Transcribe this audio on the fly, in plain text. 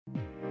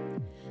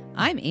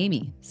I'm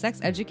Amy, sex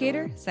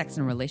educator, sex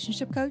and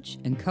relationship coach,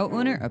 and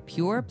co-owner of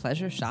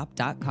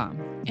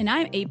PurePleasureShop.com. And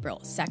I'm April,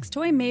 sex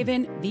toy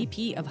maven,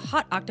 VP of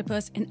Hot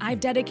Octopus, and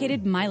I've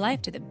dedicated my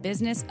life to the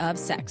business of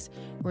sex.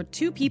 We're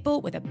two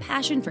people with a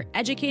passion for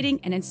educating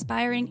and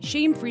inspiring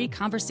shame-free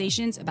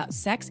conversations about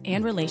sex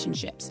and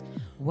relationships.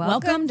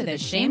 Welcome to the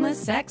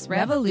Shameless Sex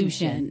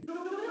Revolution.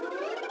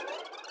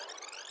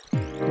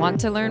 Want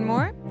to learn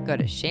more? Go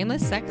to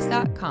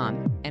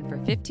shamelesssex.com, and for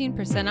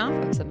 15%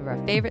 off of some of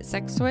our favorite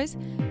sex toys,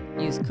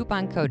 use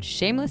coupon code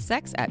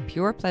shamelesssex at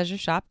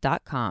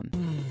purepleasureshop.com.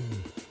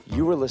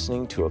 You are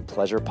listening to a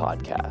pleasure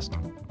podcast.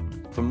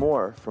 For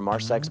more from our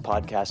sex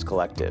podcast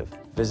collective,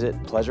 visit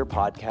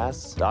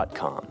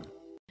pleasurepodcasts.com.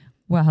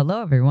 Well,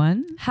 hello,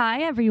 everyone.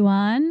 Hi,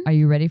 everyone. Are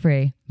you ready for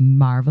a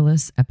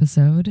marvelous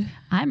episode?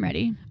 I'm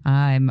ready.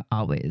 I'm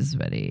always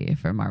ready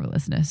for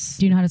marvelousness.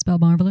 Do you know how to spell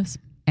marvelous?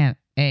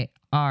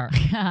 M-A-R.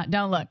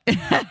 Don't look.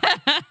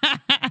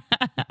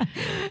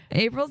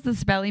 April's the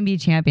spelling bee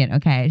champion.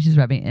 Okay, she's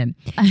rubbing it in.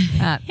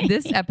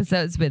 This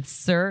episode's with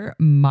Sir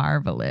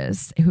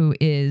Marvelous, who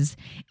is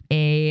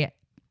a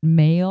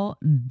male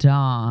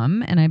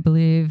dom, and I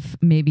believe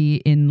maybe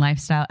in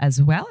lifestyle as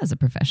well as a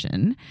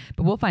profession.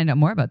 But we'll find out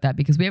more about that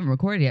because we haven't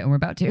recorded yet, and we're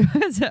about to.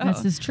 So.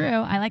 This is true.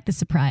 I like the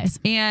surprise.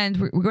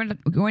 And we're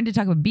going to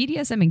talk about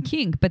BDSM and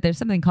Kink, but there's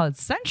something called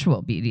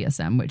Sensual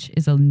BDSM, which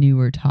is a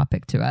newer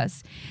topic to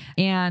us,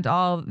 and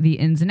all the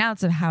ins and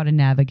outs of how to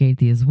navigate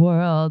these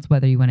worlds,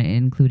 whether you want to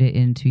include it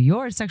into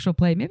your sexual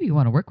play. Maybe you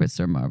want to work with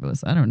Sir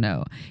Marvelous. I don't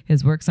know.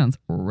 His work sounds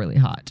really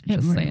hot.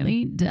 It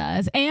really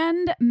does.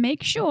 And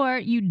make sure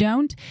you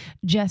don't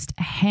just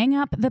hang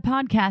up the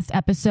podcast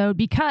episode,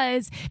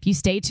 because if you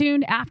stay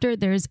tuned after,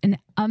 there's an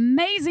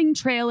amazing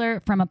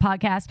trailer from a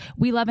podcast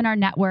we love in our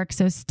network.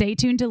 So stay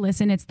tuned to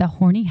listen. It's The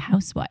Horny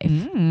Housewife.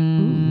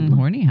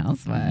 Horny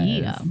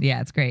Housewife.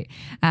 Yeah, it's great.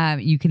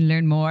 You can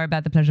learn more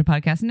about the Pleasure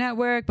Podcast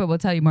Network, but we'll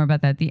tell you more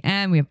about that at the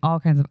end. We have all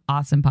kinds of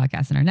awesome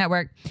podcasts in our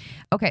network.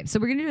 Okay, so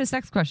we're going to do a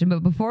sex question,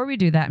 but before we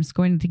do that, I'm just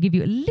going to give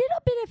you a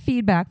little bit of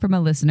feedback from a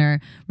listener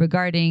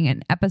regarding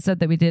an episode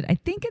that we did. I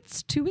think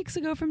it's 2 weeks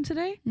ago from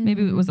today.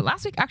 Maybe was it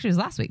last week? Actually, it was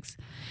last week's.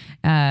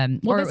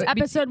 This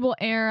episode will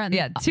air.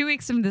 2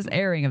 weeks from this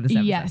airing of this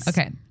episode. Yes.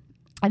 Okay.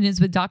 And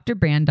it's with Dr.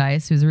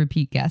 Brandeis, who's a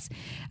repeat guest.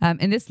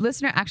 And this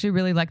listener actually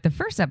really liked the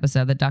first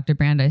episode that Dr.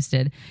 Brandeis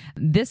did.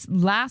 This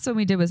last one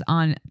we did was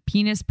on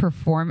penis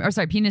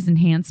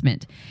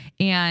enhancement.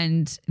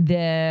 And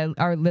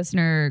our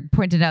listener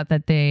pointed out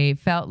that they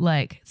felt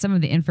like some of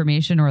the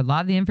information, or a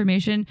lot of the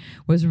information,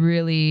 was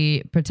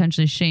really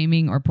potentially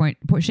shaming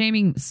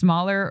shaming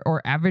smaller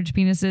or average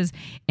penises,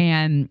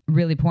 and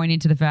really pointing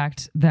to the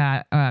fact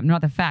that, not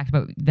the fact,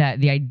 but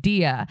that the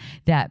idea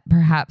that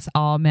perhaps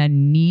all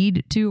men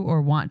need to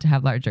or want to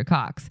have larger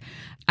cocks.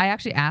 I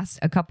actually asked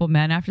a couple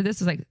men after this,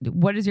 was like,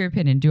 what is your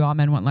opinion? Do all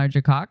men want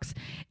larger cocks?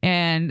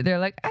 And they're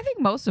like, I think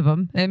most of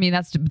them. I mean,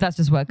 that's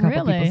just what a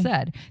couple people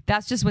said.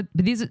 That's just what,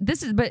 but this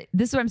is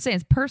what I'm saying.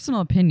 It's personal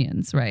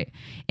opinions, right?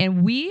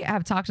 And we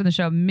have talked on the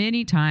show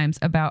many times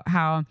about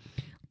how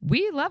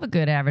we love a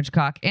good average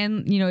cock,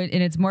 and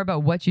and it's more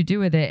about what you do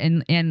with it,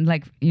 and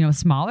like,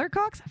 smaller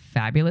cocks,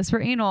 fabulous for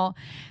anal,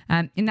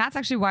 and that's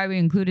actually why we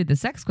included the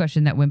sex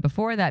question that went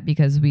before that,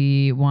 because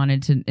we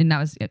wanted to, and that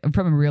was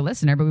from a real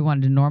listener, but we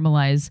wanted to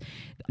normalize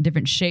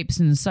different shapes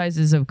and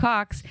sizes of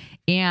cocks,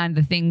 and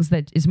the things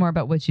that is more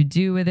about what you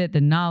do with it,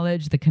 the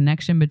knowledge, the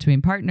connection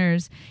between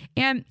partners,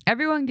 and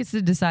everyone gets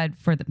to decide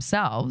for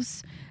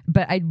themselves.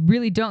 But I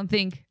really don't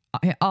think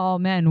all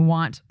men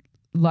want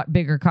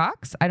bigger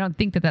cocks. I don't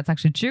think that that's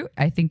actually true.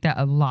 I think that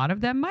a lot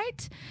of them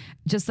might,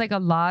 just like a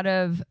lot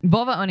of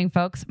vulva owning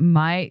folks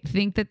might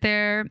think that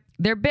their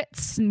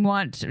bits when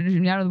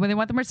they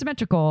want them more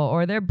symmetrical,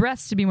 or their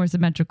breasts to be more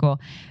symmetrical.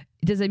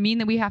 Does it mean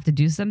that we have to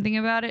do something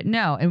about it?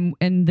 No.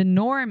 And the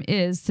norm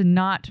is to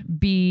not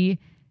be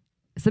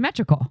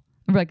symmetrical.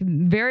 Like,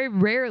 very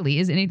rarely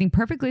is anything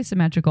perfectly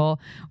symmetrical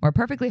or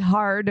perfectly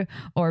hard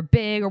or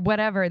big or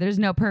whatever. There's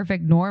no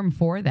perfect norm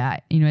for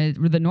that.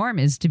 The norm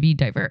is to be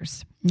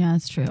diverse. Yeah,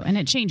 that's true. And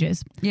it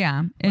changes.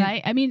 Yeah.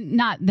 Right? I mean,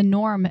 not the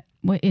norm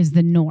is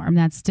the norm.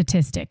 That's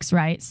statistics,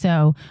 right?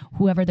 So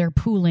whoever they're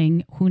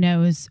pooling, who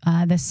knows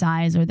the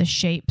size or the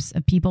shapes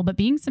of people, but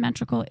being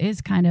symmetrical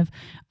is kind of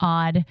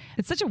odd.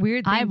 It's such a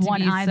weird thing. I have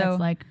one eye that's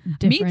like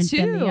different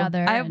than the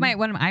other. I have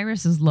one of my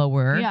iris is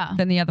lower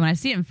than the other one. I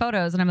see it in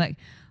photos and I'm like,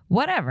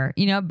 whatever,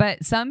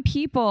 but some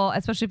people,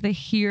 especially if they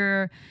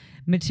hear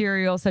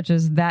material such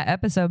as that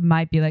episode,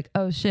 might be like,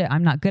 oh shit,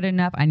 I'm not good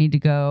enough. I need to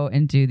go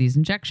and do these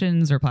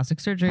injections or plastic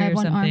surgery or something.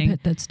 I have one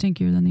armpit that's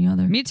stinkier than the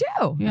other. Me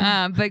too.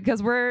 Yeah.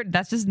 Because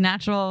that's just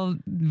natural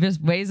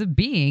just ways of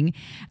being.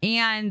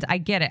 And I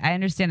get it. I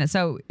understand it.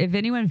 So if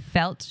anyone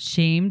felt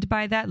shamed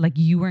by that, like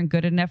you weren't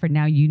good enough or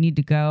now you need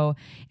to go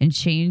and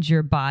change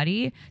your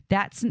body,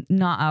 that's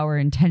not our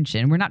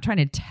intention. We're not trying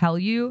to tell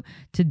you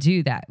to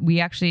do that. We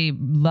actually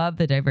love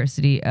the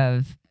diversity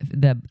of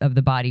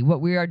the body.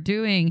 What we are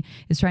doing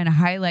is trying to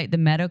highlight the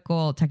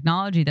medical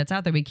technology that's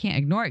out there. We can't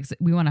ignore it.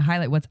 We want to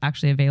highlight what's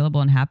actually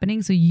available and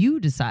happening. So you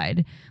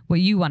decide what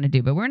you want to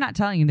do, but we're not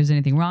telling you there's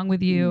anything wrong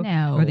with you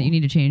or that you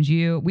need to change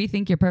you. We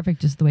think you're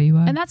perfect just the way you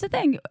are. And that's the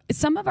thing.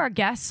 Some of our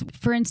guests,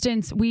 for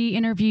instance, we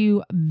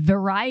interview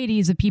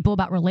varieties of people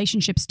about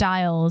relationship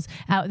styles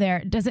out there.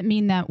 It doesn't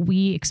mean that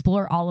we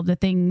explore all of the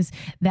things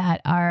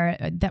that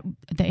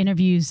the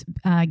interviews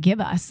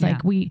give us.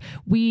 Like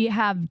we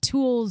have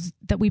tools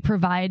that we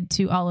provide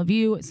to all of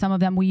you. Some of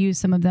them we use,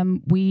 some of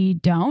them we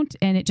don't,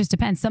 and it just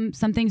depends. Some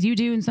things you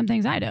do and some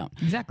things I don't.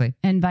 Exactly.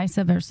 And vice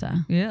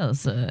versa.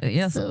 Yes. So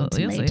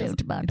tomato,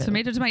 tomato.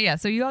 Tomato. Yeah.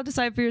 So you all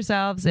decide for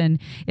yourselves, and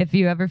if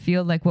you ever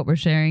feel like what we're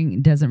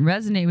sharing doesn't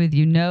resonate with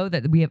you, know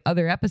that we have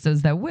other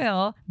episodes that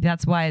will.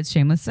 That's why it's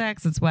Shameless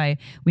Sex. That's why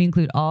we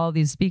include all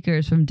these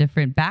speakers from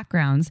different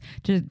backgrounds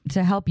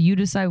to help you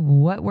decide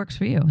what works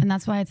for you. And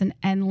that's why it's an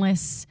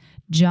endless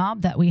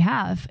job that we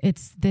have.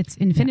 It's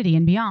infinity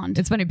and beyond.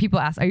 It's funny. People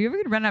ask, are you ever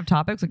going to run out of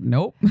topics? Like,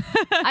 nope.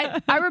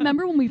 I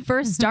remember when we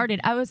first started,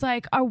 I was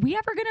like, are we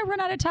ever going to run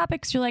out of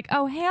topics? You're like,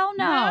 oh, hell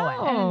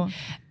no.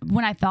 And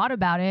when I thought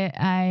about it,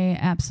 I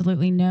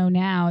absolutely know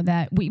now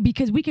that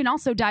because we can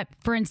also dive,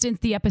 for instance,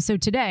 the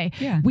episode today,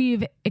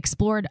 we've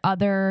explored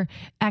other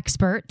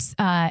experts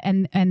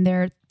and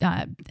their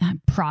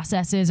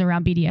processes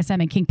around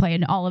BDSM and kink play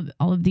and all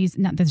of these.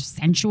 Not there's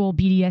sensual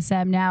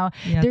BDSM now.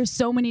 Yes. There's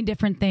so many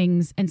different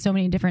things and so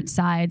many different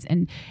sides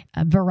and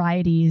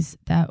varieties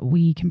that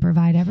we can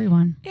provide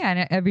everyone. Yeah,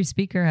 and every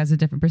speaker has a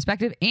different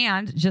perspective.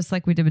 And just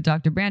like we did with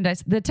Dr.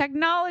 Brandeis, the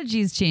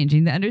technology is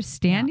changing. The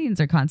understandings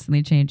are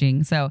constantly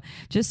changing. So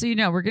just so you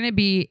know, we're going to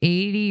be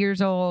 80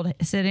 years old,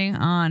 sitting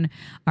on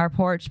our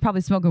porch,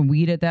 probably smoking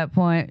weed at that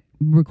point,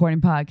 recording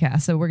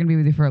podcasts. So we're gonna be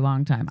with you for a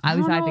long time. At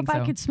least I think so.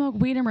 I could smoke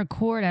weed and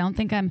record. I don't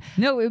think I'm.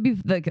 No, it would be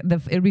like it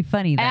would be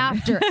funny then.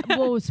 After.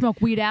 We'll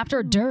smoke weed after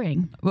or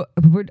during. Well,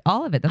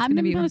 all of it. That's I'm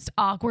gonna the be most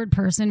awkward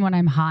person when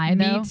I'm high.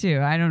 Me too.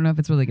 I don't know if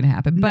it's really gonna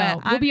happen,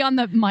 but we'll be on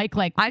the mic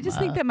like. I just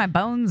think that my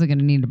bones are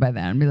gonna need it by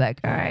then. Be like,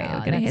 all right,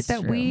 we're gonna hit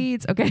that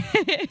weeds. Okay.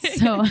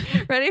 So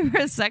ready for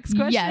a sex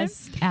question?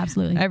 Yes,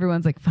 absolutely.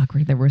 Everyone's like, fuck,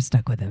 we're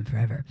stuck with them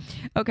forever.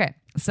 Okay.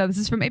 So this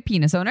is from a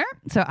penis owner.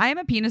 So I am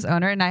a penis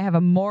owner and I have a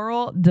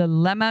moral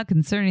dilemma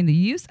concerning the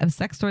use of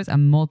sex toys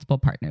on multiple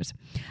partners.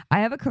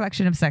 I have a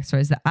collection of sex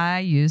toys that I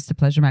use to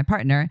pleasure my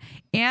partner,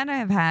 and I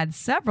have had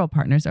several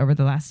partners over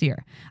the last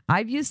year.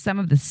 I've used some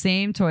of the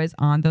same toys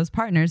on those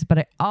partners, but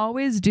I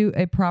always do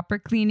a proper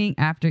cleaning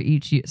after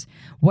each use.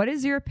 What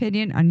is your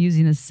opinion on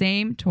using the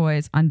same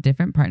toys on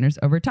different partners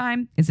over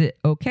time? Is it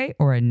okay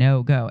or a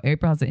no-go?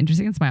 April has an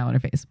interesting smile on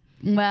her face.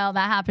 Well,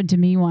 that happened to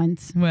me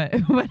once. What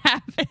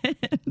happened?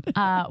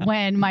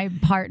 When my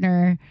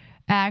partner,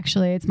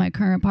 actually, it's my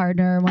current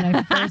partner, when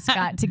I first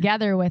got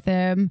together with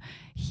him,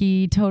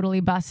 he totally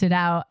busted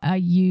out a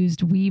used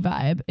Wii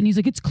Vibe. And he's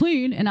like, it's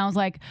clean. And I was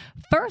like,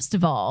 first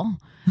of all,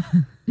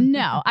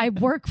 no, I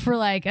work for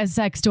like a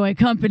sex toy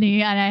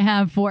company and I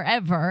have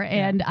forever.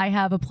 And I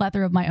have a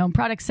plethora of my own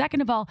products. Second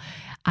of all,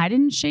 I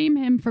didn't shame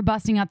him for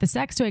busting out the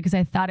sex toy because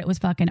I thought it was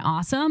fucking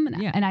awesome.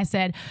 And I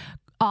said,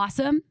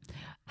 awesome.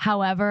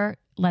 However,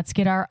 let's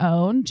get our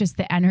own, just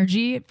the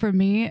energy for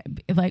me,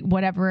 like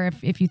whatever,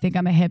 if you think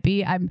I'm a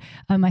hippie, I'm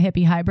a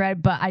hippie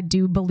hybrid, but I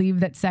do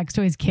believe that sex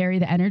toys carry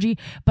the energy.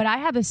 But I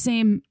have the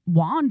same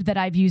wand that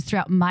I've used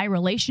throughout my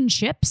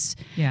relationships,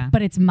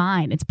 but it's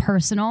mine, it's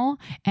personal.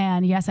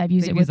 And yes, I've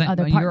used it with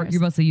other partners.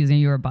 You're mostly using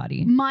your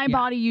body. My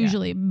body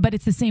usually, but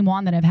it's the same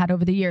wand that I've had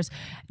over the years.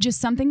 Just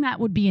something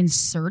that would be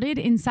inserted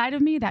inside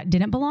of me that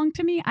didn't belong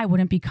to me, I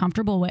wouldn't be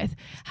comfortable with.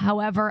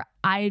 However,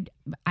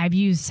 I've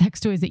used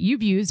sex toys that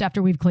you've used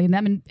after we've cleaned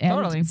them, and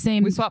totally.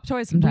 Same. We swap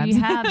toys sometimes. We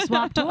have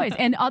swapped toys,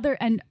 and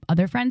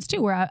other friends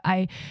too, where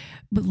I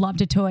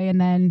loved a toy and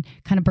then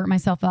kind of burnt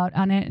myself out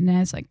on it, and I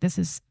was like, "This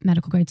is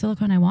medical grade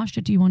silicone. I washed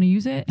it. Do you want to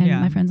use it?" And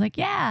my friend's like,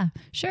 "Yeah,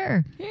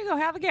 sure. Here you go.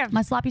 Have a gift."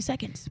 My sloppy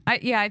seconds.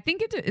 I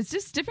think it's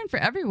just different for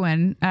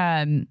everyone.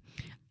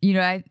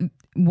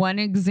 One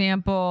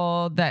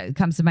example that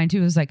comes to mind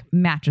too is like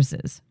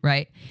mattresses,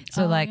 right?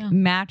 So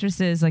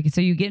mattresses, like,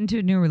 so you get into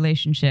a new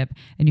relationship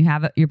and you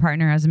have your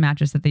partner has a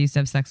mattress that they used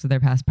to have sex with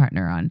their past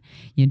partner on.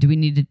 Do we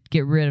need to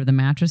get rid of the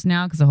mattress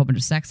now because a whole bunch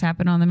of sex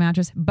happened on the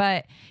mattress?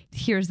 But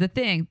here's the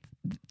thing.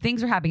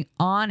 Things are happening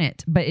on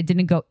it, but it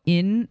didn't go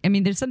in. I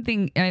mean, there's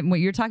something, what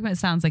you're talking about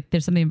sounds like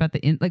there's something about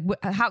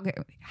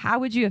how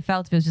would you have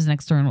felt if it was just an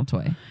external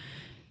toy?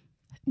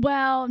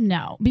 Well,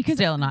 no, because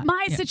still not.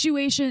 My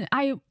situation,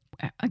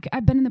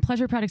 I've been in the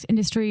pleasure products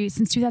industry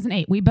since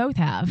 2008. We both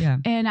have. Yeah.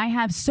 And I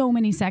have so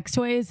many sex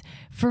toys.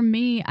 For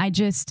me,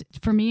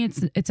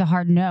 it's a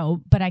hard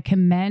no, but I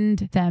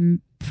commend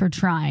them for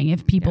trying.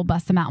 If people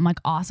bust them out, I'm like,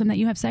 awesome that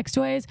you have sex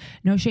toys.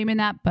 No shame in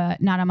that,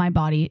 but not on my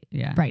body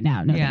right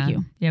now. No, thank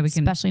you. Yeah, we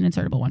can. Especially an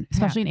insertable one,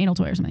 especially an anal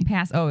toy or something.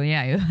 Pass. Oh,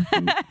 yeah.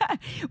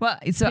 Well,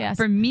 so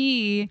for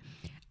me,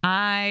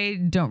 I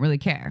don't really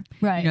care.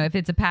 Right. You know, if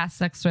it's a past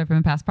sex toy from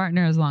a past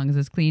partner, as long as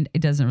it's clean,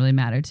 it doesn't really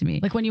matter to me.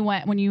 Like when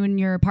you and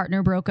your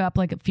partner broke up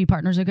like a few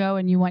partners ago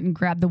and you went and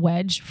grabbed the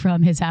wedge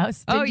from his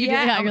house.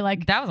 You're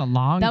like, that was a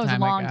long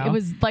time ago. It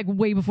was like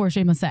way before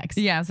shameless sex.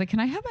 Yeah. I was like, can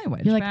I have my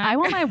wedge You're back? like, I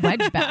want my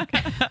wedge back.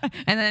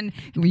 And then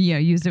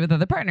used it with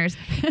other partners.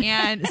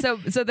 And so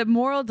the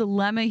moral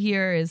dilemma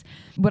here is,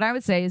 what I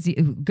would say is,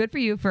 good for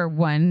you for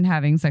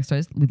having sex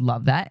toys. We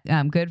love that.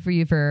 Good for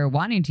you for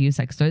wanting to use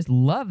sex toys.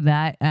 Love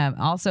that.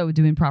 Also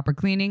doing proper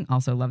cleaning.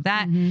 Also love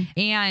that. Mm-hmm.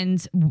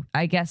 And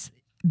I guess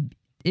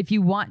if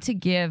you want to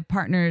give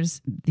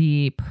partners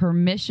the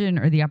permission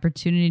or the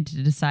opportunity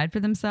to decide for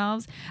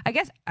themselves,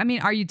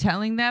 are you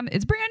telling them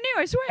it's brand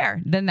new, I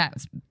swear? Then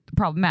that's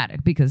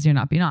problematic because you're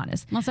not being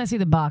honest. Unless I see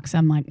the box,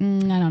 I'm like,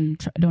 I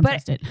don't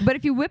trust it. But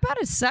if you whip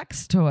out a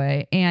sex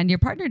toy and your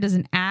partner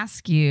doesn't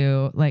ask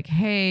you like,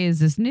 hey, is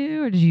this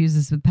new or did you use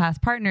this with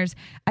past partners?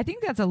 I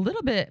think that's a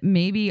little bit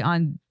maybe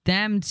on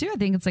them too. I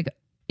think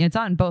it's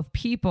on both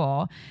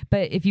people.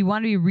 But if you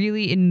want to be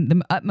really in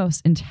the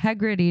utmost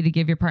integrity to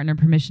give your partner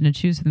permission to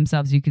choose for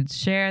themselves, you could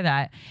share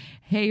that.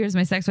 Hey, here's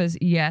my sex toys.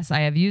 Yes, I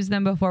have used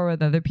them before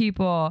with other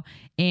people.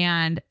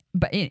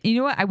 But you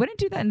know what? I wouldn't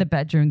do that in the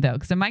bedroom though,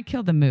 because it might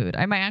kill the mood.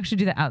 I might actually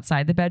do that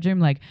outside the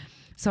bedroom. Like,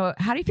 so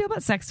how do you feel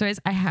about sex toys?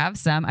 I have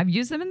some. I've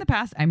used them in the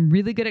past. I'm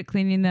really good at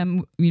cleaning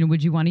them.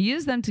 Would you want to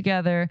use them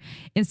together?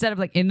 Instead of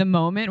like in the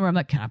moment where I'm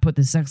like, can I put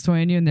this sex toy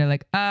in you? And they're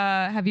like,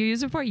 have you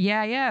used it before?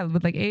 Yeah,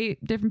 with like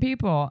 8 different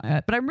people.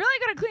 But I'm really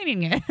good at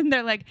cleaning it. And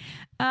they're like,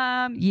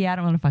 I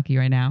don't want to fuck you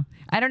right now.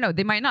 I don't know.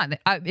 They might not.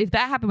 If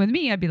that happened with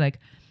me, I'd be like,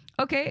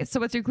 okay,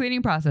 so what's your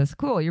cleaning process?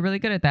 Cool. You're really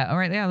good at that. All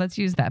right. Yeah, let's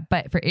use that.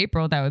 But for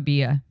April, that would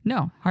be a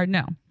hard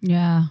no.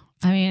 Yeah.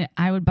 I mean,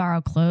 I would borrow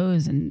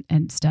clothes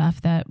and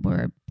stuff that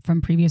were from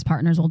previous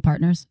partners, old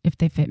partners. If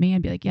they fit me,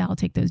 I'd be like, yeah, I'll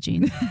take those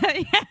jeans.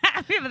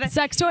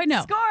 Sex toy,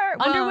 no. Score.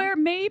 Underwear,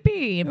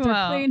 maybe. If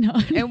they're clean.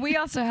 And we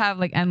also have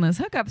like endless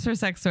hookups for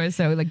sex toys.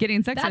 So like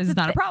getting sex toys is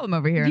not a problem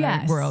over here in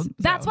our world. So.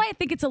 That's why I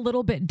think it's a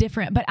little bit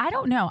different. But I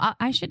don't know.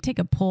 I should take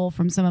a poll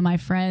from some of my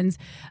friends,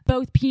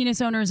 both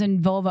penis owners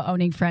and vulva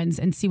owning friends,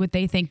 and see what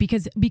they think.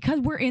 Because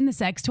we're in the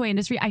sex toy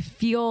industry, I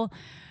feel...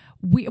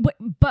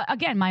 But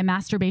again, my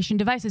masturbation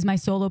device is my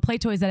solo play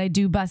toys that I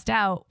do bust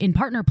out in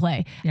partner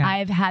play. Yeah.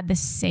 I've had the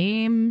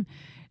same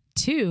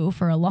 2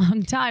 for a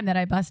long time that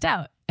I bust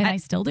out. And I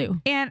still do.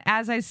 And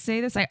as I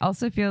say this, I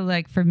also feel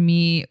like for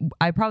me,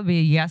 I'd probably be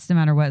a yes no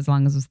matter what, as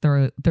long as it's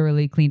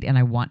thoroughly cleaned and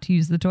I want to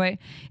use the toy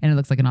and it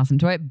looks like an awesome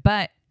toy.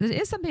 But there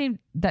is something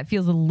that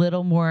feels a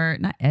little more,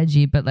 not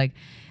edgy, but like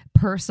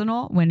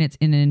personal when it's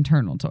in an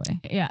internal toy.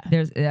 Yeah.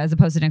 There's as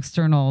opposed to an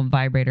external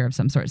vibrator of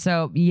some sort.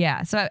 So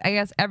yeah. So I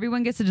guess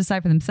everyone gets to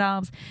decide for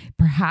themselves.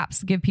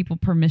 Perhaps give people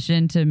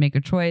permission to make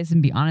a choice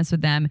and be honest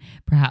with them.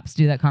 Perhaps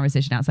do that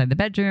conversation outside the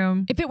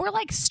bedroom. If it were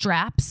like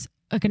straps,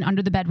 like an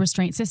under the bed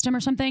restraint system or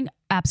something,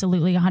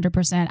 absolutely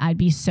 100%. I'd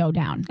be so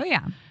down. Oh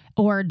yeah.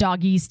 Or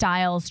doggy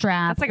style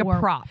strap. That's like a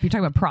prop. You're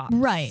talking about props.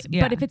 Right.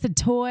 Yeah. But if it's a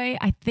toy,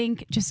 I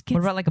think just gets...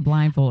 What about like a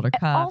blindfold or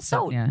cuff?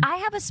 Also, I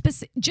have a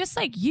specific... Just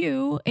like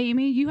you,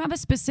 Amy, you have a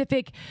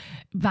specific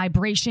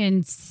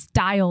vibration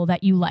style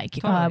that you like.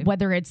 Totally.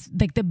 Whether it's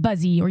like the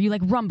buzzy or you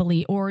like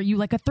rumbly or you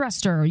like a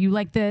thruster or you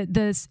like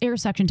the air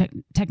suction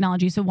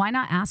technology. So why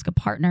not ask a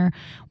partner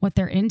what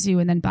they're into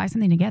and then buy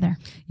something together?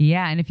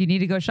 Yeah. And if you need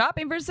to go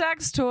shopping for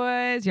sex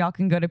toys, y'all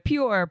can go to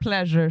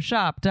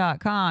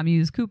purepleasureshop.com.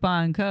 Use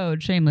coupon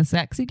code shameless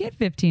sex. You get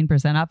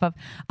 15% off of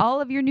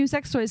all of your new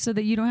sex toys so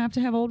that you don't have to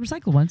have old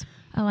recycled ones.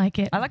 I like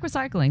it. I like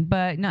recycling,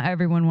 but not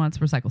everyone wants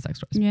recycled sex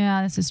toys.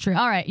 Yeah, this is true.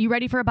 All right. You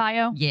ready for a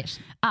bio? Yes.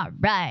 All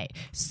right.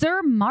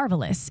 Sir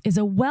Marvelous is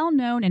a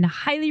well-known and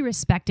highly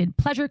respected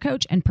pleasure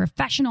coach and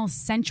professional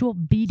sensual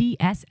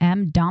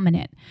BDSM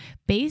dominant.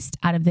 Based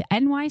out of the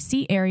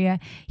NYC area,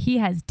 he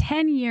has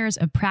 10 years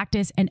of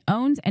practice and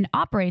owns and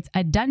operates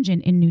a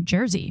dungeon in New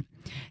Jersey,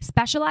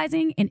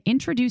 specializing in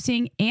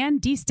introducing and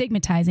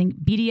destigmatizing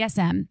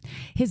BDSM.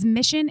 His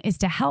mission is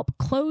to help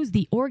close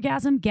the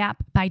orgasm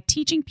gap by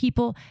teaching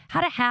people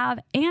how to have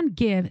and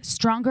give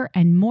stronger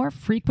and more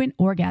frequent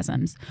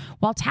orgasms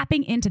while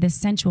tapping into the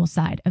sensual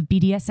side of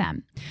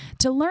BDSM.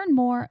 To learn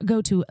more,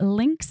 go to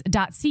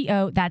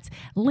links.co. That's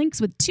links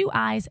with 2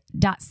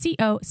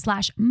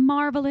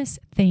 eyes.co/marvelous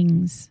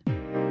things.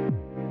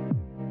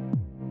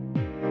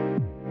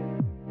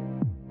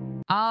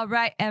 All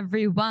right,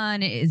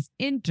 everyone, it is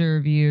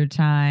interview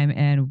time,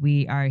 and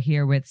we are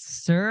here with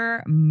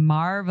Sir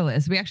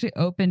Marvelous. We actually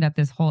opened up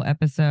this whole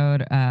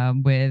episode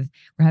we're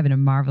having a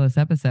marvelous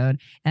episode,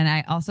 and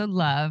I also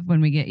love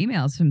when we get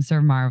emails from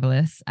Sir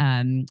Marvelous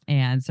and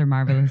Sir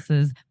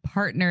Marvelous's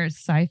partner,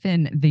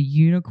 Siphon the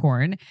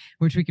Unicorn,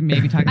 which we can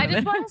maybe talk about. I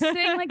just want to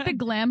sing like the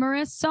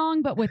glamorous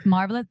song, but with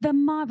Marvelous, the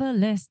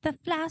marvelous, the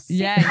flash.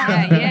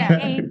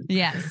 Yeah.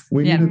 Yes.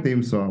 We need a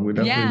theme song. We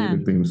definitely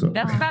need a theme song.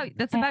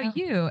 That's about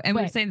you. And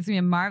we're saying it's going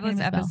to be a marvelous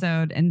Ring the bell.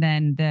 episode. And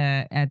then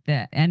at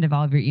the end of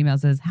all of your emails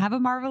says, have a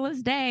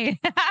marvelous day.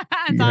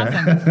 It's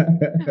awesome.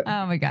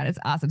 Oh my God, it's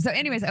awesome. So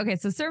anyways, okay,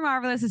 so Sir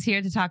Marvelous is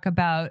here to talk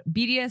about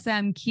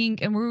BDSM,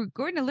 kink, and we're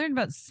going to learn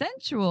about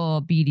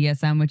sensual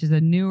BDSM, which is a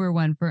newer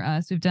one for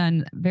us. We've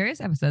done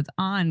various episodes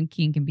on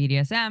kink and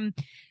BDSM,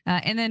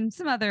 and then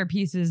some other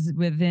pieces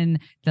within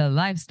the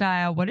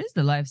lifestyle. What is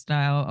the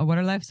lifestyle? What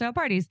are lifestyle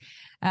parties?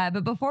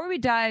 But before we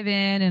dive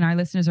in, and our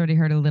listeners already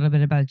heard a little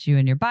bit about you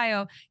and your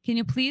bio, can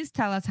you please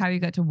tell us how you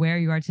got to where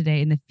you are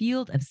today in the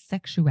field of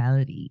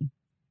sexuality?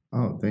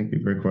 Oh, thank you.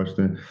 Great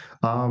question.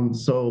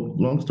 So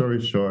long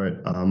story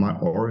short, my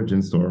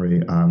origin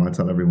story, I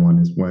tell everyone,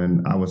 is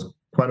when I was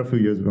quite a few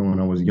years ago when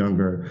I was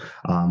younger,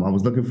 I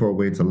was looking for a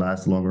way to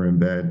last longer in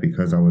bed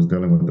because I was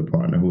dealing with a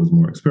partner who was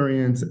more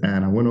experienced.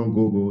 And I went on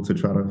Google to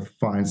try to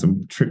find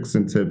some tricks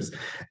and tips.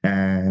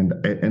 And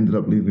it ended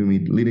up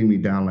leading me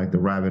down like the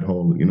rabbit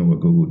hole. You know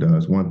what Google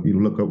does.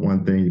 You look up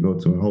one thing, you go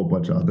to a whole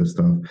bunch of other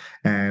stuff.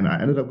 And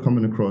I ended up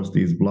coming across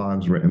these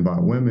blogs written by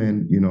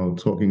women,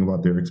 talking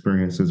about their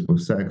experiences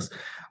with sex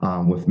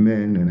with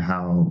men and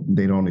how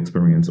they don't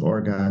experience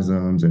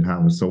orgasms and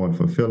how it's so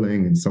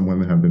unfulfilling. And some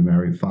women have been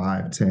married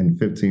 5, 10,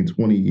 15,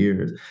 20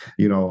 years,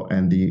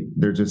 and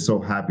they're just so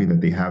happy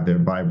that they have their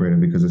vibrator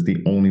because it's the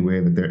only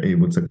way that they're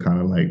able to kind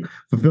of like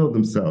fulfill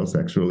themselves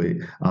sexually.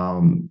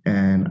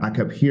 And I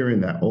kept hearing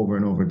that over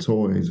and over,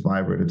 toys,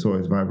 vibrator.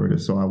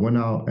 So I went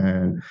out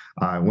and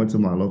I went to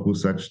my local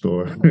sex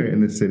store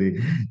in the city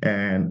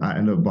and I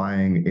ended up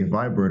buying a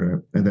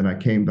vibrator. And then I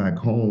came back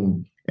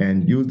home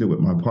and used it with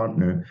my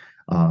partner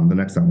the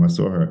next time I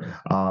saw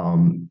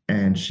her.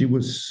 And she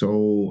was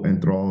so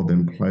enthralled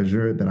in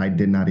pleasure that I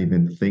did not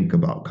even think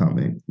about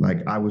coming.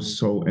 Like, I was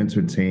so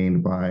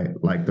entertained by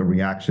like the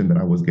reaction that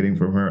I was getting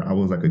from her. I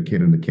was like a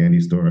kid in the candy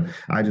store.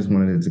 I just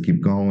wanted it to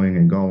keep going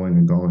and going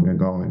and going and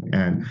going.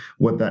 And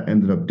what that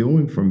ended up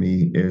doing for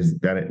me is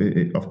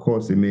that of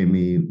course, it made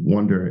me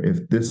wonder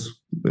if this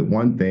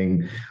one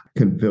thing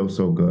can feel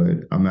so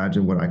good.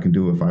 Imagine what I can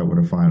do if I were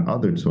to find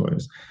other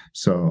toys.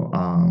 So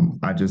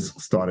I just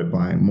started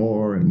buying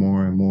more and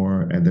more and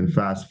more. And then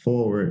fast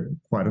forward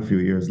quite a few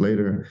years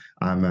later,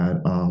 I'm at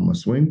a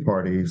swing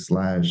party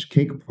 /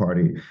 kink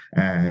party.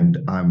 And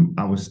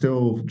I was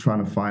still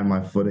trying to find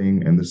my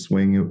footing in the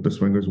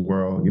swingers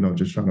world,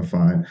 just trying to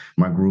find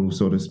my groove,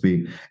 so to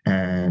speak.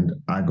 And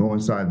I go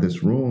inside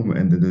this room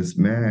and this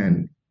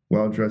man,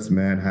 well-dressed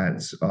man,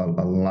 had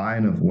a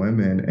line of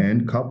women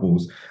and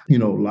couples,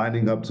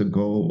 lining up to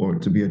go or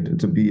to be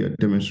a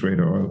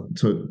demonstrator or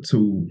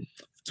to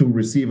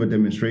receive a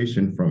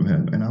demonstration from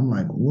him. And I'm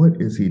like,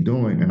 what is he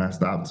doing? And I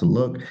stopped to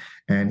look,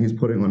 and he's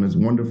putting on this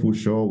wonderful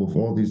show with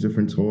all these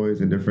different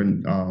toys and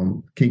different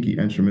kinky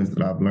instruments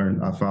that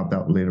I found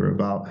out later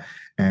about.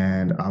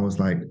 And I was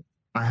like,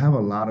 I have a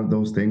lot of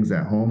those things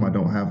at home. I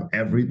don't have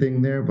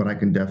everything there, but I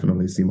can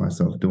definitely see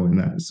myself doing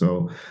that.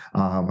 So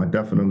I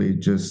definitely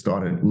just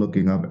started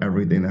looking up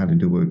everything that had to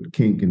do with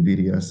kink and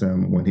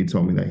BDSM when he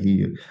told me that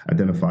he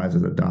identifies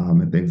as a dom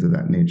and things of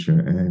that nature.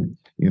 And,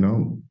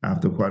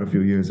 after quite a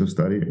few years of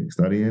studying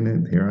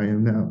it, here I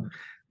am now.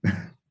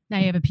 Now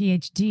you have a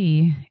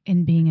PhD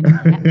in being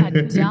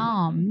a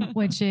dom,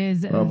 which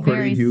is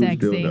very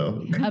sexy.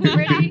 Dildo. A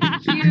pretty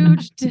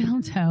huge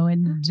dildo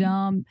and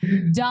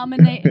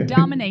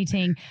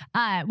dominating,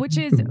 which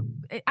is,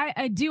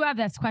 I do have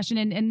this question.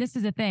 And this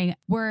is a thing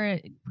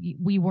where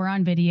we were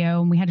on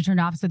video and we had to turn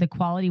it off so the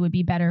quality would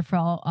be better for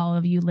all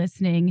of you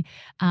listening.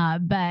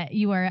 But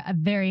you are a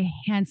very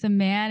handsome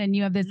man and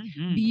you have this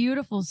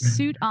beautiful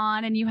suit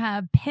on and you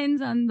have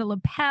pins on the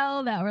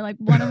lapel that were like,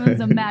 one of them is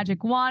a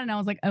magic wand. And I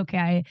was like, okay,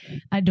 I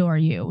adore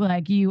you.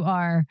 Like, you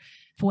are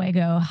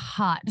fuego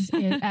hot,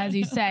 as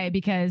you say,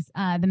 because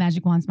the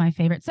magic wand's my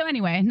favorite. So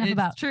anyway,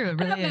 It's true. It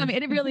really is.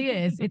 It really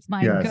is. It's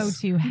my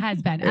go-to,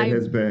 has been. It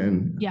has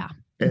been. Yeah.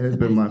 It has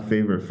been my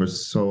favorite for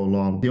so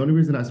long. The only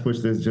reason I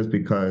switched is just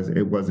because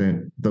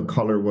the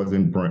color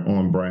wasn't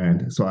on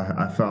brand. So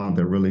I found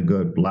a really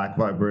good black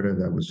vibrator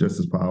that was just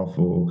as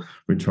powerful,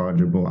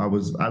 rechargeable.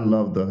 I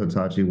love the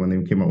Hitachi when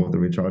they came out with the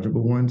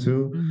rechargeable one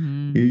too.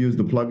 Mm-hmm. You use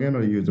the plug-in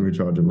or you use the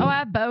rechargeable? Oh, I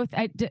have both.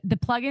 The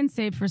plug-in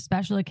saved for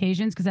special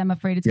occasions because I'm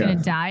afraid it's going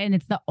to die. And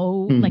it's the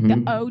like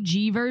the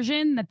OG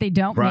version that they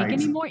don't make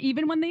anymore.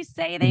 Even when they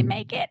say they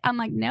make it, I'm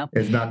like, nope.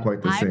 It's not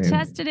quite the same. I've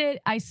tested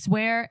it. I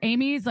swear.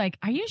 Amy's like,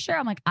 are you sure?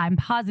 I'm like, I'm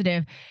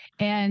positive.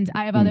 And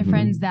I have other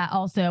friends that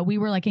also, we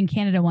were like in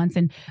Canada once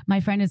and my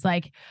friend is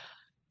like,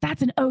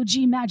 that's an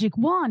OG magic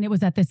wand. It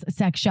was at this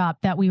sex shop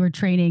that we were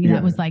training and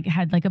that was like,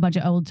 had like a bunch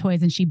of old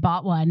toys and she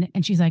bought one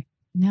and she's like,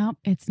 nope,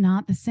 it's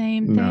not the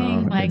same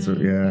thing. Like,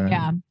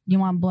 you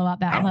want to blow out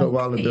that. After a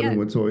while of dealing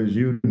with toys,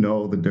 you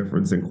know the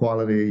difference in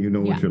quality. You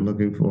know what you're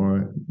looking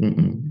for.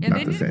 And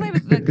they need to play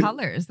with the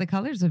colors. The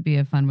colors would be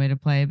a fun way to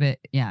play. But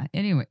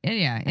anyway,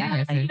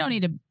 you don't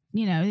need to.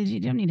 You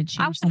don't need to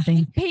change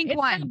something. Pink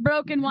one. It's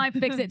broken. Why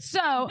fix it?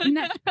 So on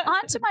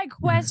to my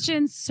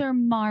question, Sir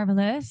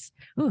Marvelous.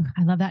 Ooh,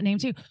 I love that name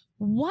too.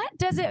 What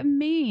does it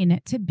mean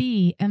to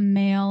be a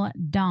male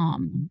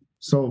dom?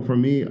 So for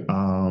me,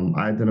 I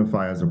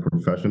identify as a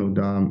professional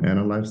dom and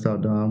a lifestyle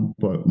dom,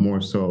 but more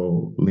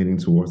so leaning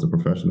towards a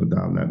professional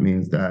dom. That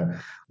means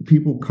that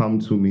people come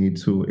to me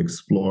to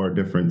explore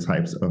different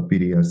types of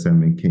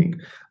BDSM and kink.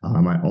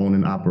 I own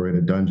and operate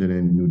a dungeon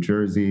in New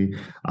Jersey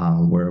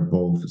where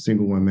both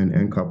single women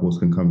and couples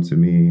can come to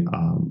me,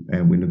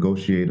 and we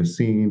negotiate a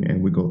scene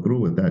and we go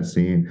through with that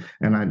scene.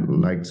 And I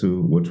like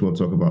to, which we'll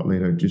talk about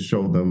later, just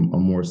show them a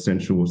more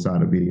sensual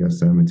side of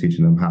BDSM and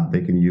teaching them how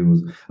they can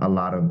use a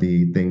lot of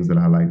the things that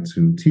I like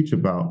to teach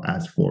about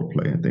as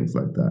foreplay and things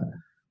like that.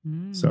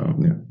 So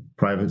yeah,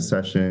 private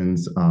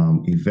sessions,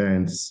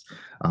 events,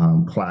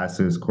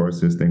 classes,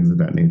 courses, things of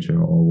that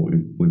nature, all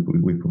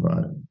we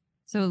provide.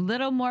 So a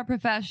little more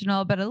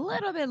professional, but a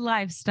little bit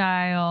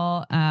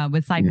lifestyle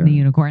with Siphon the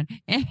Unicorn.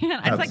 And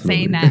I just like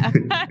saying that.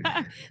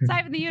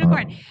 Siphon the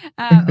Unicorn.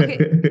 Okay.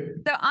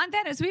 So on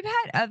that, so we've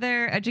had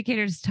other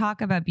educators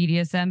talk about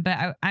BDSM,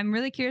 but I'm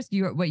really curious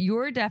what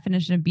your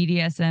definition of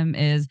BDSM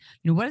is.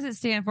 What does it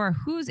stand for?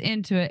 Who's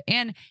into it?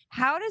 And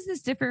how does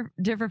this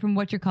differ from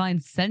what you're calling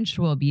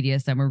sensual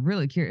BDSM? We're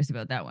really curious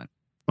about that one.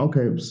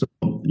 Okay, so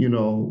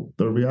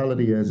the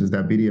reality is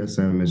that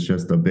BDSM is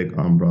just a big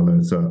umbrella.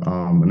 It's an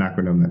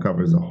acronym that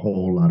covers a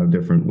whole lot of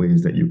different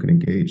ways that you can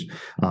engage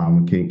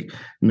kink.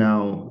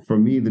 Now, for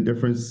me, the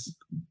difference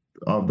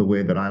of the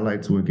way that I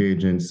like to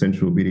engage in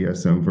sensual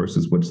BDSM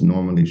versus what's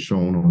normally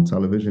shown on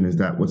television is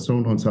that what's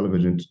shown on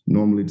television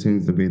normally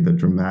tends to be the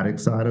dramatic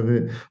side of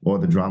it, or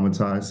the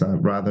dramatized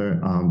side rather,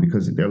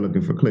 because they're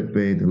looking for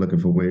clickbait, they're looking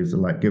for ways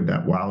to give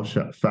that wow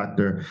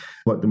factor.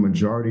 But the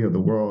majority of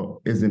the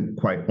world isn't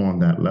quite on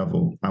that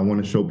level. I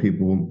want to show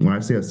people, when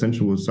I say a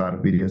sensual side of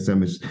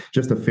BDSM, it's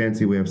just a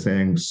fancy way of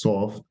saying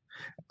soft,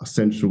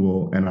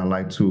 sensual, and I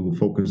like to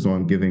focus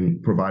on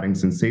providing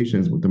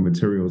sensations with the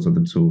materials of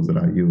the tools that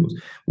I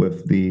use,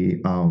 with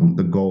the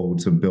goal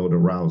to build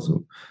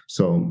arousal.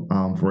 So,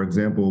 for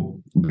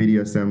example,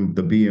 BDSM,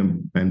 the B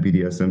in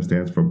BDSM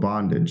stands for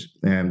bondage.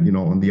 And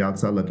on the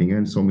outside looking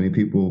in, so many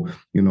people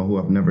who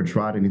have never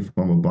tried any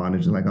form of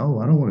bondage are like, oh,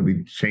 I don't want to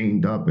be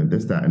chained up and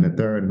this, that, and the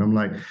third. And I'm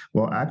like,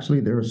 well,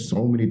 actually, there are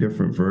so many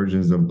different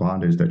versions of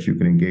bondage that you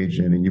can engage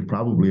in, and you've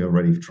probably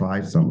already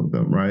tried some of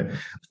them, right?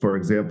 For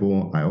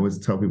example, I always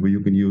tell people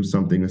you can use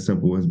something as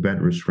simple as bed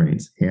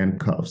restraints,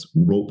 handcuffs,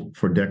 rope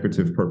for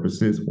decorative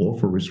purposes or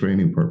for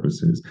restraining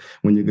purposes.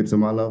 When you get to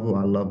my level,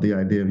 I love the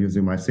idea of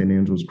using my St.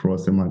 Angel's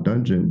cross in my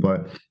dungeon,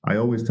 but I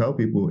always tell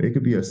people it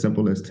could be as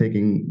simple as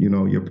taking,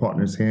 your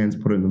partner's hands,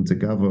 putting them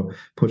together,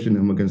 pushing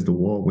them against the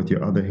wall with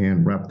your other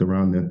hand wrapped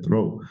around their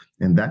throat.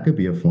 And that could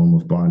be a form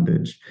of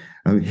bondage.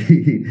 I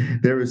mean,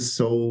 there is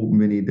so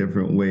many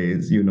different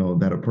ways,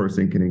 that a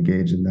person can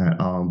engage in that.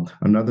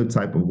 Another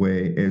type of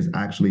way is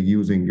actually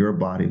using your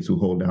body to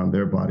hold down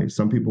their body.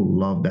 Some people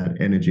love that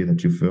energy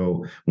that you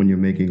feel when you're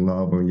making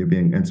love or you're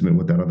being intimate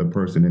with that other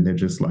person, and they're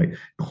just like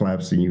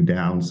collapsing you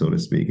down, so to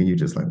speak. And you're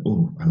just like,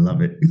 oh, I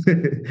love it.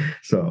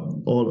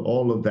 So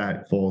all of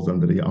that falls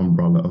under the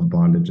umbrella of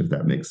bondage, if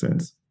that makes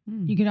sense.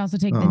 You could also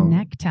take the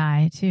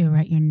necktie too,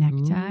 right? Your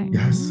necktie.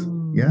 Yes.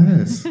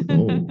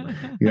 Oh,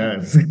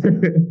 yes.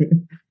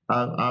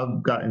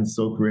 I've gotten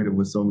so creative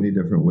with so many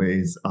different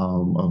ways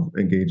of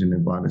engaging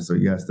in bondage. So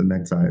yes, the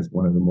necktie is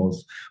one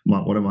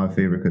of my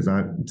favorite, because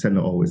I tend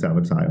to always have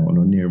a tie on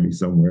or near me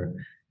somewhere.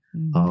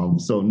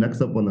 So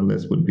next up on the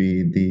list would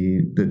be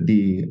the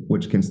D,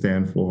 which can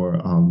stand for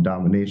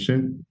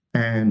domination.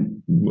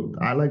 And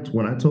I like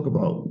when I talk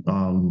about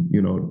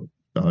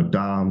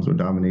DOMs or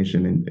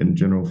domination in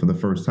general for the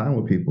first time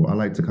with people, I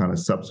like to kind of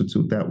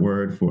substitute that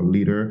word for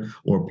leader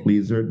or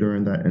pleaser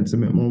during that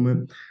intimate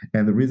moment.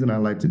 And the reason I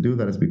like to do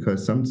that is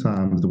because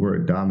sometimes the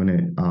word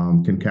dominant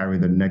can carry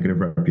the negative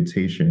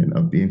reputation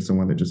of being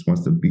someone that just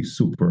wants to be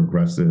super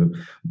aggressive,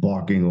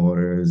 barking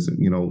orders,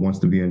 wants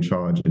to be in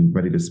charge and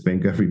ready to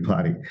spank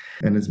everybody.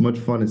 And as much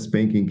fun as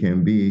spanking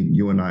can be,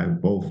 you and I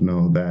both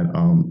know that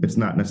it's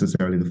not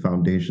necessarily the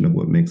foundation of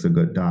what makes a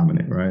good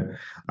dominant, right?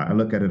 I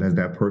look at it as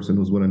that person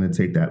who's willing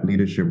to take that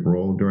leadership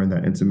role during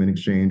that intimate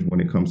exchange when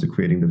it comes to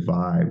creating the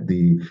vibe,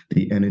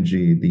 the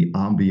energy, the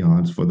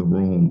ambiance for the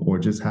room, or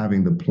just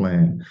having the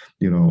plan,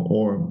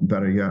 or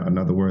better yet,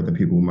 another word that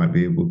people might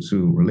be able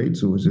to relate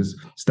to is just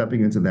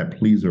stepping into that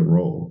pleaser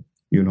role.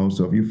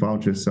 So if you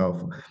found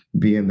yourself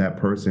being that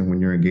person when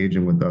you're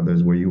engaging with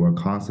others, where you are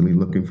constantly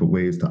looking for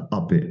ways to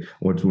up it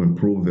or to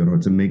improve it or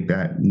to make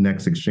that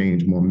next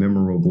exchange more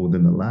memorable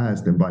than the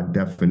last, then by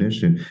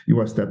definition, you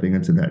are stepping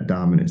into that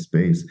dominant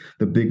space.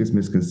 The biggest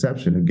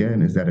misconception,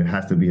 again, is that it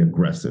has to be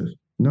aggressive.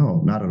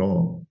 No, not at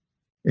all.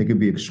 It could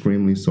be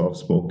extremely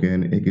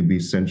soft-spoken. It could be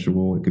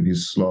sensual. It could be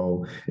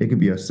slow. It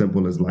could be as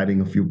simple as lighting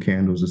a few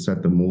candles to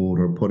set the mood,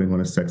 or putting on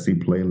a sexy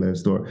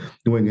playlist, or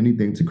doing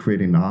anything to create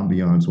an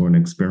ambiance or an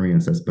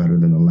experience that's better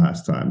than the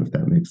last time, if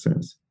that makes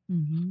sense.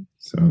 Mm-hmm.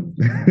 So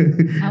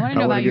I want to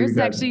know about your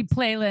sexy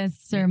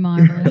playlists, Sir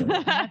Marvelous.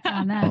 What's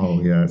on that?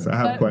 Oh, yes. I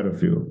have quite a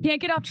few.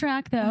 Can't get off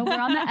track, though. We're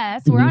on the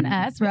S. We're on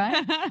S,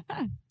 right?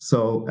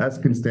 So S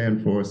can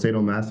stand for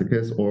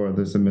sadomasochist, or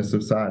the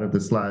submissive side of the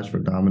slash for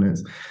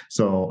dominance.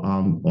 So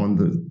on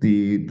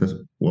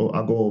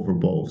I'll go over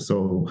both.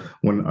 So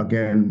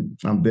again,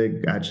 I'm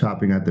big at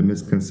chopping at the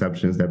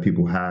misconceptions that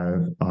people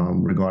have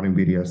regarding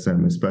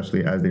BDSM,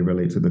 especially as they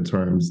relate to the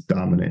terms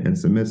dominant and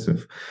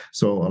submissive.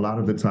 So a lot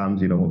of the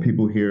times, when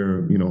people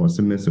hear, a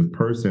submissive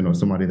person or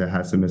somebody that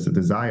has submissive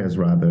desires,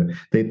 rather,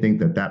 they think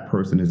that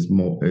person is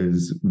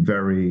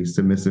very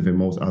submissive in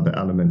most other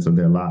elements of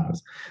their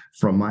lives.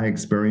 From my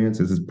experience,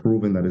 it is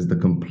proven that is the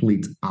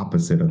complete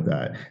opposite of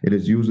that. It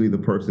is usually the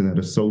person that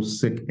is so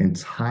sick and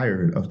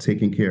tired of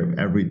taking care of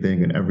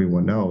everything and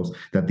everyone else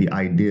that the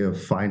idea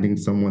of finding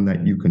someone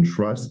that you can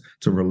trust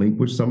to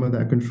relinquish some of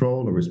that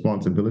control or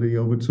responsibility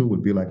over to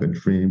would be like a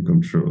dream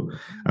come true.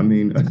 I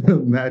mean,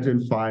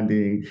 imagine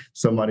finding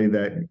somebody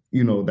that,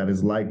 that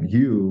is like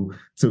you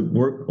to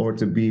work or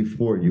to be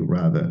for you,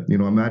 rather.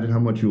 Imagine how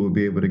much you will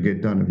be able to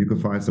get done if you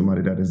could find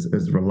somebody that is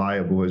as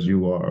reliable as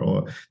you are,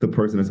 or the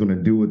person that's going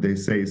to do what they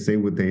say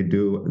what they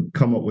do,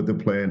 come up with a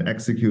plan,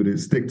 execute it,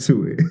 stick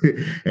to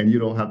it, and you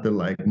don't have to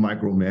like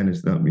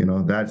micromanage them.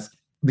 That's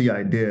the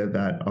idea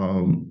that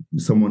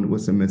someone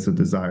with submissive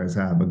desires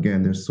have.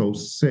 Again, they're so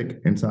sick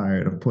and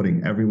tired of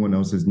putting everyone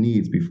else's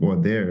needs before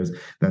theirs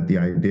that the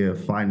idea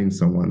of finding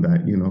someone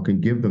that,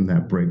 can give them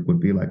that break would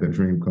be like a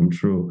dream come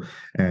true.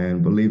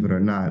 And believe it or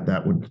not,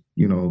 that would,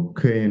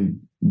 can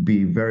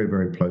be very,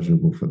 very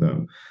pleasurable for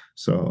them.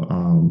 So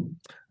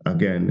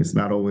again, it's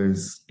not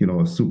always,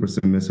 a super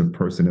submissive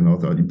person, and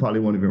although you probably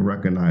won't even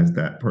recognize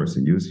that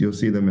person. You'll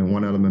see them in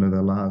one element of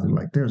their lives and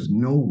like, there's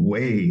no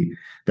way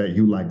that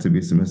you like to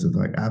be submissive.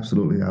 Like,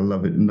 absolutely, I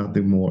love it,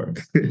 nothing more.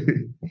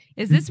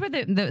 Is this where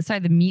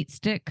the meat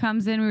stick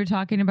comes in? We were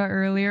talking about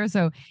earlier.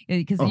 So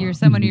because you're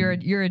someone, you're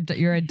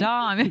a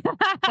dom.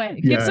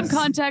 Wait, give some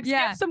context.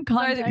 Yeah. Give some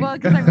context. Well,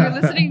 because we were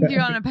listening to you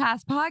on a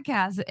past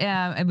podcast.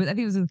 I think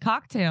it was with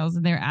cocktails,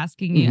 and they were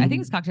asking you. I think it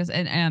was cocktails,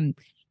 and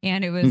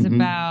it was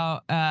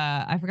about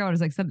I forgot what it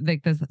was, like something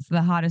like this,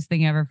 the hottest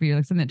thing ever for you,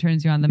 like something that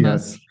turns you on the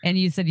most. And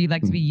you said you'd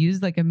like to be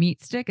used like a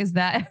meat stick. Is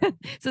that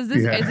so? Is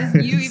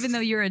this you? Even though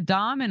you're a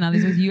dom and all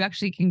these, you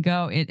actually can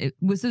go.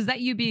 So is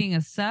that you being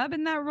a sub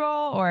in that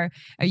role, or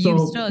are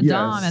you still a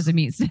dom as a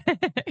meat stick?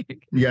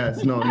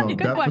 Yes, no,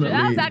 good question.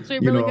 That's actually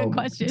a really good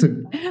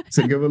question.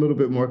 To give a little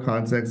bit more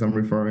context, I'm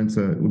referring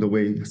to the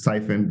way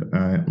Siphon,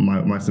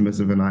 my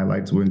submissive, and I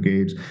like to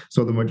engage.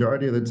 So the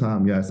majority of the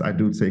time, yes, I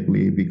do take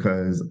lead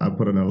because I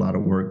put in a lot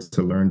of work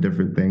to learn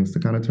different things to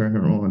kind of turn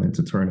her on and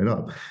to turn it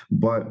up.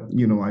 But,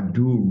 I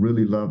do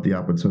really love the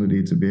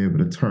opportunity to be able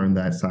to turn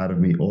that side of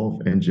me off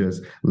and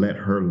just let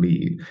her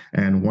lead.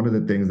 And one of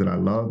the things that I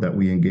love that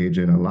we engage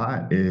in a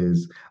lot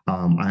is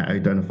I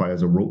identify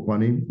as a rope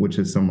bunny, which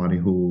is somebody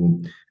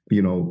who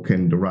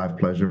can derive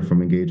pleasure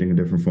from engaging in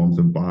different forms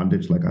of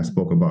bondage, like I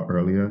spoke about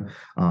earlier.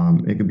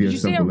 It could be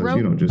as simple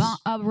as,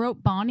 just a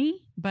rope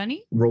bunny?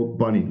 Bunny? Rope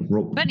bunny.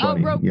 Oh,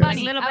 rope yes.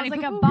 bunny. Little bunny. I was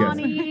like a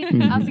bunny.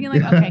 Yes. I was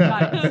thinking like, okay,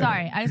 got it.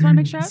 Sorry. I just want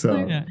to make sure I was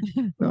clear.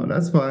 No,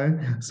 that's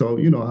fine. So,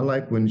 I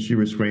like when she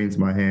restrains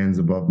my hands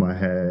above my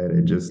head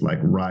and just like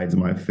rides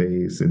my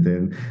face, and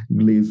then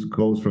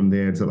goes from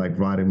there to like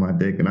riding my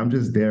dick. And I'm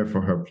just there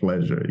for her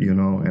pleasure,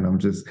 and I'm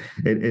just,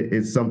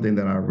 it's something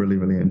that I really,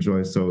 really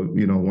enjoy. So,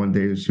 one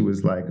day she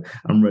was like,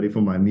 I'm ready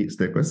for my meat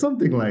stick or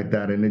something like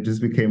that. And it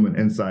just became an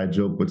inside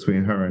joke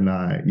between her and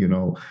I,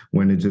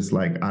 when it's just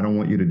like, I don't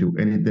want you to do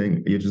anything.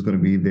 You're just going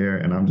to be there,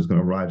 and I'm just going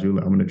to ride you.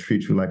 I'm going to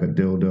treat you like a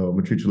dildo. I'm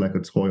going to treat you like a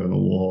toy on the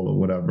wall or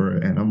whatever.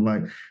 And I'm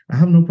like, I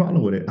have no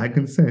problem with it. I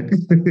consent.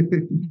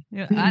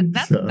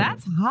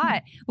 That's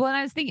hot. Well, and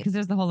I was thinking, because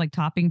there's the whole like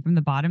topping from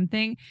the bottom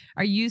thing.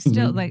 Are you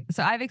still like,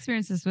 so I've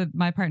experienced this with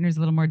my partner's a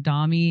little more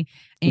dommy,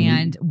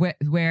 and but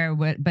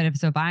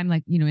if I'm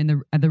like, in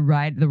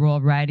the role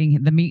of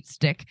riding the meat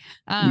stick,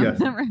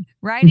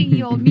 riding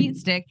the old meat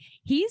stick,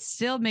 he's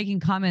still making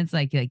comments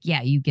like,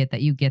 yeah, you get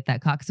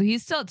that cock. So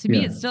he's still, to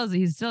me,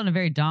 he's still in a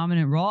very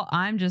dominant role.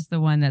 I'm just the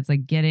one that's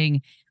like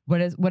getting, what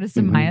does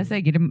Samaya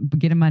say? Get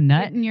him a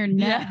nut in your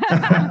nut.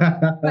 Yeah.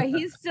 But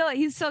he's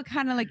still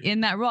kind of like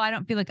in that role. I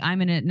don't feel like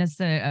I'm in it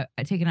necessarily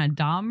taking a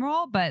dom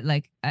role, but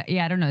like,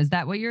 I don't know. Is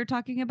that what you're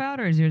talking about,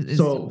 or is yours?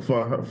 So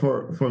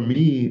for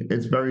me,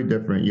 it's very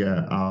different.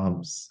 Yeah.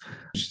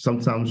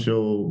 Sometimes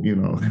she'll,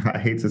 I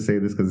hate to say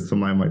this because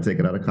somebody might take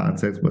it out of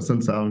context, but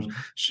sometimes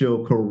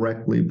she'll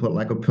correctly put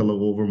like a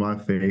pillow over my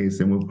face,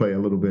 and we'll play a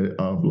little bit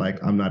of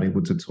like, I'm not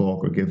able to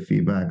talk or give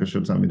feedback, or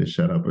she'll tell me to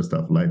shut up or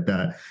stuff like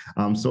that.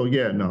 So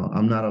yeah, no,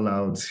 I'm not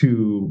allowed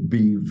to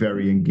be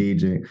very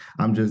engaging.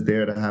 I'm just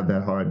there to have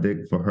that hard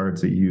dick for her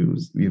to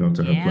use,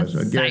 to her pleasure.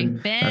 Again,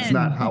 that's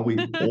not how we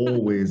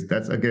always,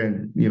 that's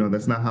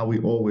not how we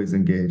always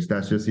engage.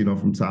 That's just,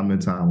 from time to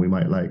time, we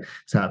might like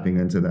tapping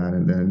into that.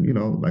 And then,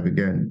 like,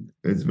 again,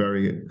 it's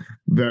very,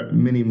 very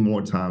many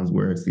more times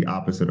where it's the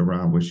opposite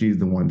around, where she's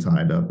the one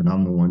tied up and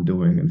I'm the one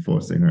doing and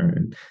forcing her,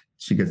 and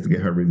she gets to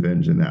get her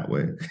revenge in that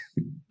way.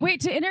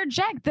 Wait, to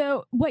interject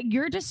though, what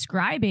you're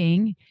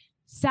describing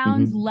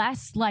sounds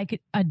less like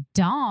a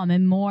dom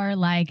and more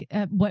like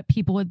what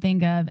people would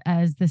think of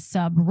as the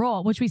sub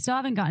role, which we still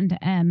haven't gotten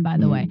to M, by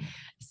the way.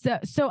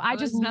 So I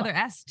just another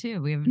S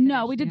too. We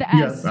did the S.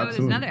 Yes, so there's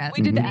another S.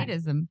 We did the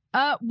sadism.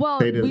 Well,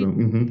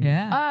 sadism.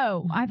 Yeah.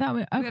 Oh, I thought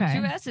we We have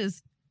two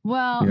S's.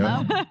 Well,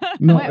 Yeah. oh,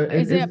 No,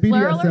 is it's it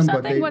plural or BDSM, but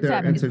something? What's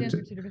they're happening?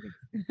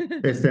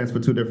 it stands for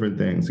two different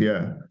things.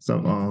 Yeah.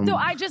 So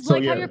I just So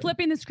like how yeah, you're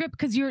flipping the script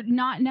because you're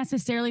not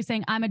necessarily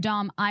saying I'm a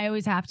dom. I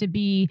always have to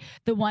be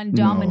the one no.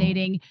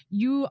 dominating.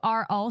 You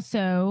are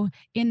also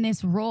in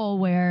this role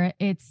where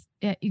it's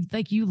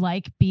like you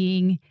like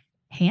being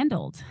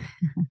handled.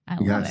 I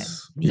love it.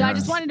 Yes. So I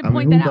just Yes. wanted to I mean,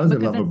 point who that out doesn't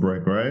because love a that's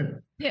break, right?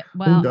 yeah, Who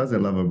well,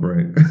 doesn't love a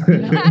break?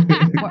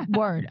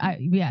 word.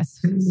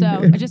 Yes. So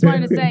I just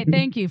wanted to say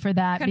thank you for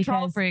that.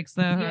 Control because, freaks,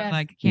 though, yes.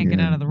 like can't get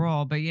Yeah. out of the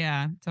role. But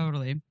yeah,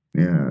 totally.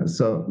 Yeah.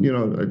 So,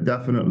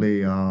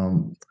 definitely,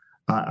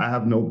 I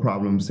have no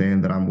problem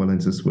saying that I'm willing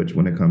to switch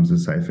when it comes to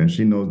Siphon.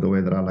 She knows the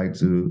way that I like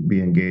to be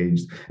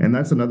engaged. And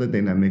that's another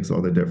thing that makes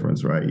all the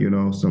difference, right?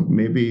 So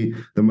maybe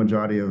the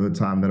majority of the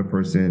time that a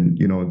person,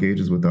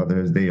 engages with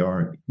others, they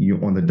are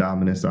on the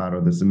dominant side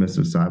or the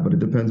submissive side, but it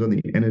depends on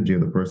the energy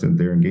of the person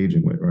they're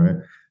engaging with, right?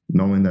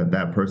 Knowing that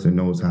that person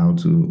knows how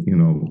to,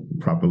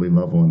 properly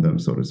love on them,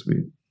 so to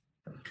speak.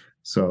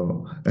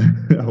 So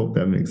I hope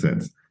that makes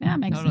sense. Yeah,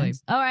 makes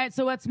sense. All right,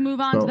 so let's move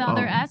on to the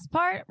other S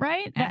part,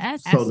 right? The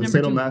S. So the number two.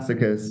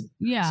 sadomasochist.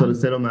 Yeah. So the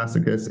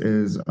sadomasochist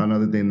is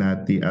another thing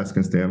that the S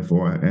can stand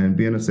for. And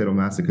being a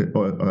sadomasochist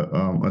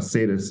or a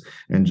sadist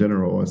in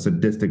general, a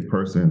sadistic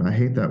person. I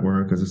hate that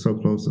word because it's so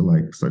close to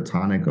like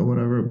satanic or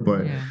whatever,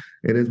 but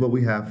it is what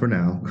we have for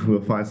now.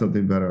 We'll find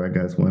something better, I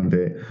guess, one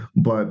day.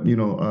 But,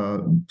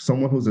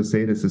 someone who's a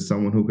sadist is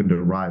someone who can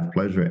derive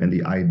pleasure in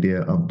the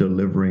idea of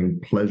delivering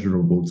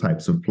pleasurable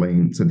types of play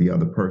to the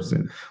other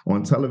person.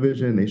 On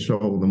television, they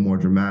show the more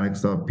dramatic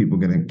stuff, people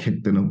getting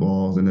kicked in the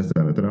balls and this, that,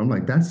 and that. I'm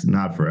like, that's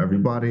not for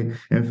everybody.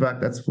 In fact,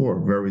 that's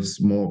for a very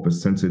small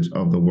percentage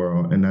of the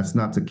world. And that's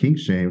not to kink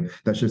shame.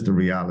 That's just the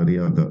reality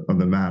of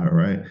the matter,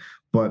 right?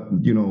 But,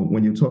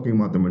 when you're talking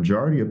about the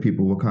majority of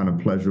people, what kind of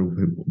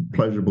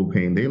pleasurable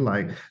pain they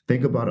like,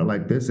 think about it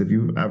like this. If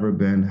you've ever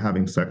been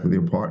having sex with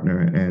your partner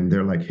and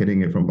they're like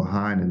hitting it from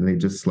behind and they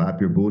just slap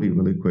your booty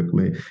really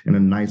quickly in a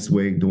nice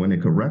way, doing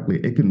it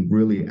correctly, it can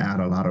really add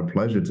a lot of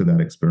pleasure to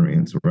that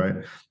experience, right?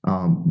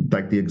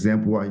 Like the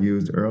example I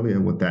used earlier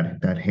with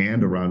that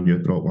hand around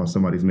your throat while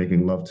somebody's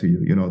making love to you,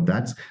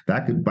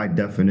 that could, by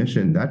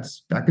definition,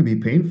 that could be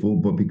painful,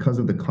 but because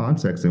of the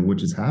context in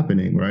which it's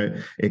happening, right,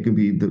 it can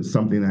be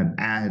something that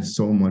adds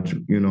so much,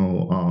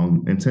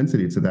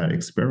 intensity to that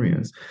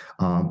experience.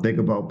 Think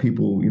about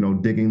people,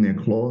 digging their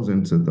claws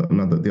into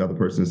the other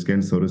person's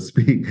skin, so to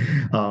speak.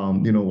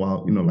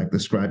 While like the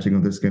scratching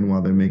of the skin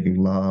while they're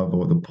making love,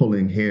 or the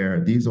pulling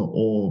hair. These are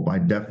all, by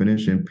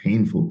definition,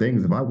 painful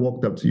things. If I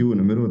walked up to you in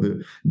the middle of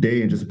the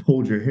day and just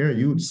pulled your hair,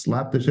 you would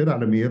slap the shit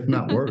out of me, if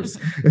not worse.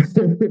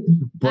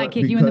 But I'd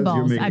kick you in the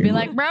balls. I'd be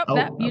like, bro,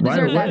 you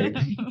deserve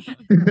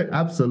that.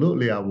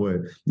 Absolutely, I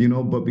would.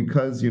 But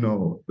because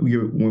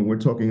when we're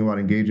talking about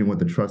engaging with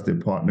a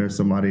trusted partner,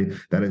 somebody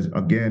that is,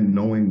 again,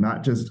 knowing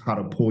not just how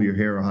to pull your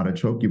hair or how to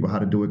choke you, but how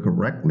to do it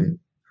correctly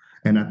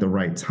and at the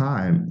right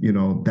time,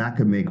 that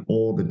could make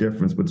all the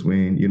difference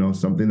between,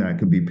 something that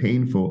could be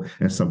painful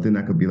and something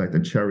that could be like the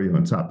cherry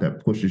on top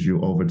that pushes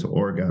you over to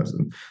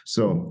orgasm.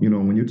 So,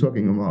 when you're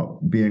talking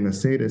about being a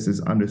sadist,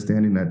 is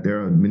understanding that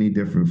there are many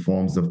different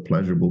forms of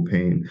pleasurable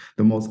pain.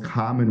 The most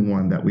common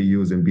one that we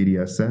use in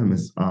BDSM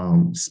is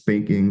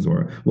spankings,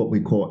 or what we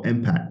call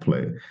impact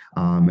play.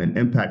 And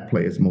impact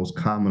play is most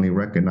commonly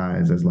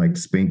recognized as like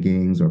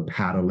spankings or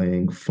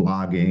paddling,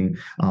 flogging,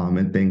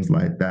 and things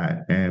like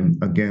that. And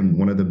again,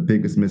 one of the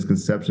biggest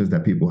misconceptions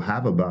that people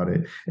have about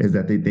it is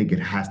that they think it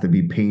has to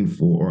be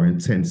painful or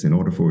intense in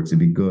order for it to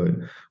be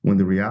good, when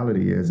the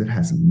reality is it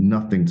has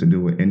nothing to do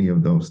with any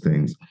of those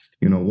things.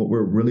 What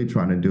we're really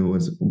trying to do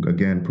is,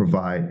 again,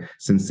 provide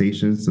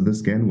sensations to the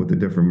skin with the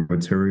different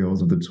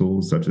materials of the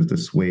tools, such as the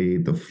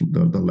suede,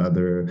 the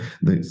leather,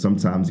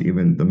 sometimes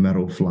even the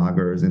metal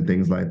floggers and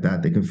things like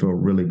that. They can feel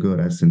really good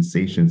as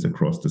sensations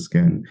across the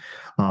skin.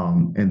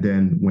 And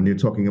then when you're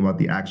talking about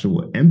the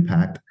actual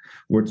impact,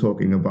 we're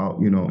talking about,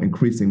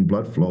 increasing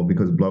blood flow,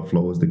 because blood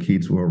flow is the key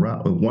to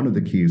arousal, one of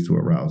the keys to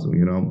arousal.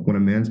 When a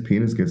man's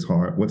penis gets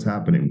hard, what's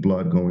happening?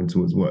 Blood going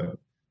to his what?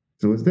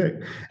 To his dick.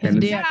 His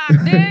dick.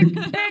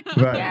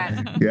 Right.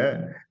 Yes.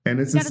 Yeah. And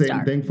it's the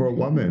same thing for a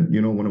woman.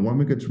 When a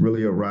woman gets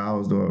really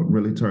aroused or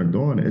really turned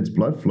on, it's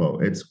blood flow.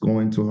 It's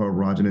going to her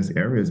erogenous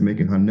areas,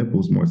 making her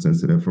nipples more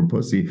sensitive, her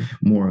pussy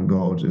more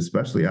engorged,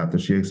 especially after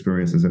she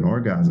experiences an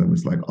orgasm.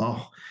 It's like,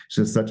 oh, it's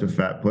just such a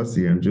fat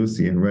pussy and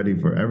juicy and ready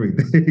for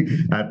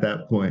everything at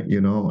that point,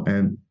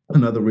 and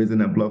another reason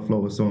that blood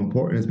flow is so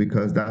important is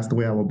because that's the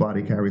way our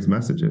body carries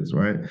messages,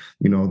 right?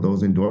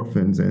 Those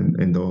endorphins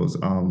and those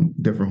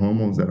different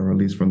hormones that are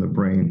released from the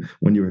brain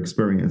when you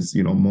experience,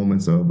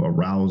 moments of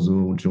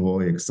arousal,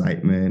 joy,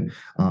 excitement,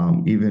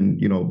 even,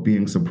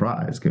 being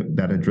surprised,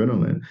 that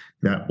adrenaline,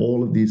 that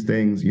all of these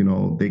things,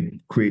 they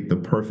create the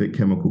perfect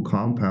chemical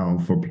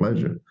compound for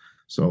pleasure.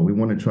 So we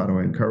want to try to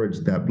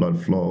encourage that blood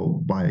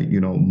flow by,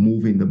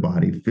 moving the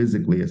body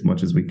physically as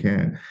much as we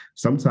can.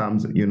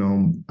 Sometimes,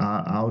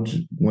 I'll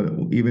just,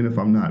 even if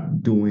I'm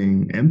not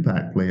doing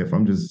impact play, if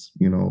I'm just,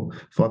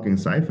 fucking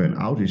siphon,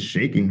 I'll just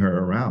shaking her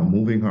around,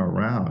 moving her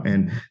around.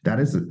 And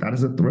that is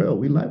a thrill.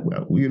 We like,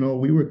 we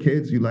were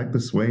kids. You like the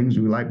swings,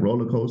 you like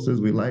roller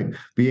coasters, we like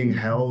being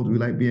held, we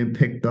like being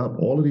picked up.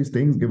 All of these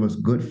things give us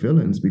good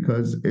feelings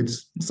because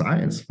it's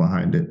science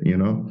behind it,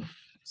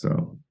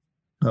 So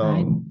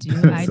I do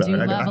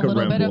love a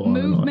little bit of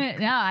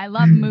movement. Yeah, I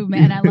love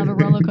movement and I love a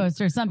roller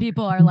coaster. Some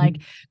people are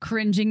like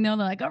cringing though.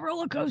 They're like, a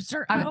roller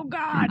coaster. Oh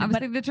God. I was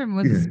thinking the term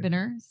was a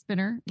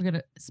spinner. We got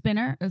a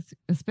spinner.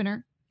 A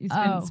spinner. You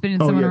spinning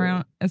someone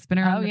around a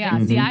spinner. Oh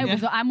yeah. See,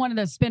 I'm one of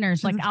those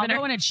spinners. Like I'll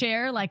go in a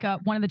chair, like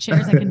one of the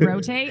chairs I can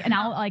rotate, and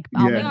I'll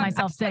make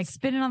myself sick.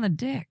 Spinning on the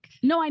dick.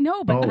 No, I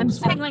know, but I'm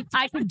saying like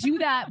I could do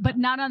that, but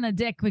not on the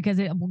dick because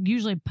it will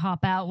usually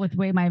pop out with the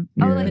way my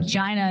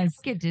vagina is.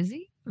 Get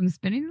dizzy from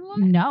spinning a lot?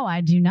 No, I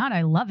do not.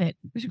 I love it.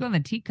 We should go on the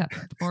teacups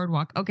at the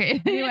boardwalk.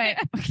 Okay. Anyway,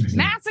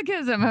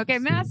 masochism. Okay,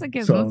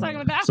 masochism. Let's talk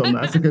about that. So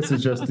masochism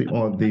is just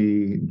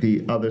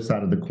the other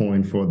side of the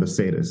coin for the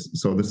sadist.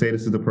 So the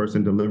sadist is the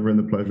person delivering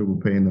the pleasurable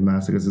pain. The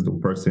masochist is the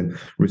person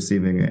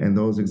receiving it. And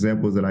those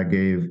examples that I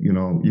gave,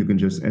 you can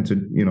just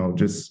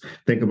just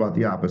think about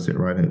the opposite,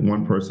 right? And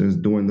one person is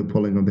doing the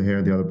pulling of the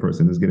hair, the other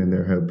person is getting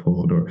their head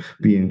pulled or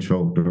being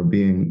choked or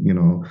being,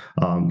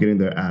 getting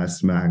their ass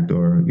smacked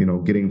or,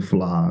 getting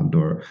flogged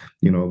or,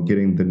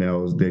 getting the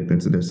nails digged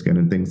into their skin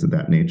and things of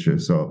that nature.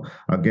 So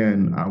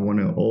again, I want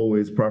to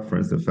always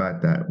preference the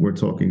fact that we're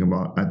talking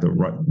about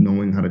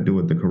knowing how to do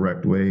it the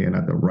correct way and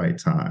at the right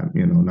time,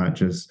 not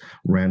just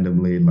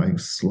randomly like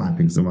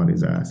slapping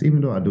somebody's ass,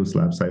 even though I do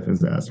slap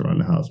Siphon's ass around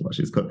the house while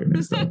she's cooking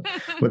and stuff.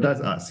 But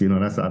that's us,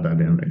 that's our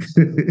dynamic.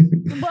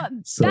 But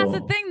that's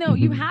the thing though,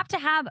 you have to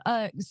have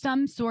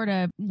some sort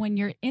of, when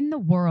you're in the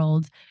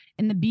world,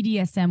 in the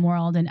BDSM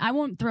world, and I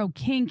won't throw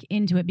kink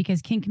into it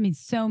because kink can mean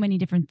so many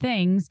different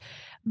things,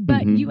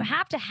 but you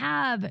have to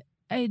have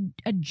a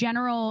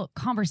general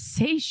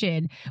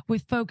conversation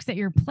with folks that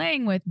you're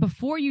playing with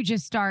before you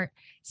just start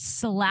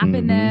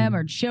slapping them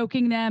or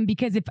choking them.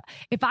 Because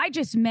if I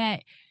just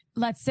met,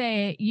 let's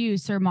say you,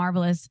 Sir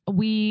Marvelous,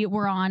 we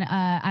were on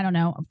I don't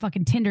know, a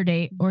fucking Tinder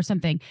date or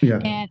something,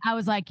 and I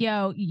was like,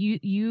 yo,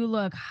 you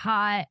look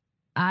hot.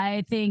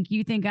 I think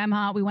you think I'm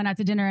hot. We went out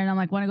to dinner and I'm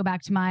like, want to go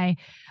back to my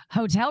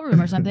hotel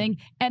room or something.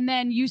 And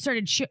then you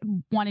started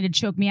wanting to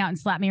choke me out and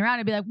slap me around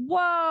and be like,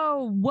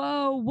 whoa,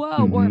 whoa,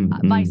 whoa. Or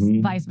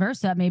vice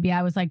versa. Maybe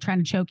I was like trying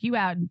to choke you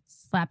out and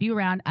slap you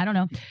around. I don't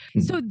know.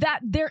 So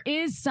that there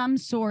is some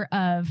sort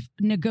of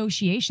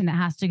negotiation that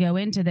has to go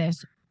into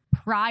this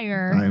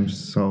prior. I'm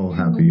so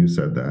happy you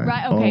said that.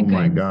 Right. Okay, good.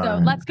 My God.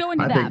 So let's go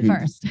into that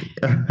first.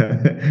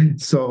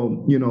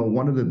 So,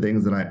 one of the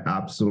things that I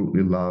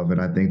absolutely love,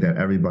 and I think that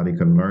everybody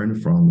can learn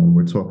from when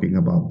we're talking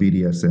about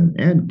BDSM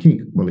and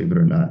kink, believe it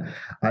or not,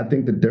 I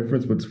think the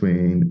difference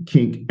between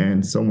kink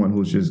and someone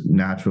who's just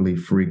naturally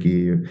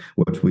freaky,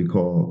 which we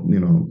call,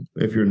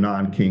 if you're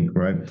non-kink,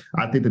 right?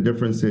 I think the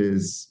difference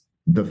is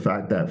the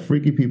fact that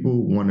freaky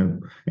people want to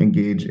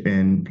engage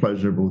in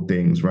pleasurable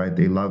things, right?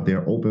 They love,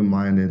 they're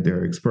open-minded,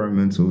 they're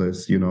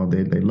experimentalists, they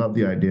love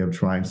the idea of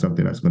trying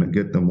something that's going to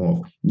get them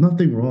off.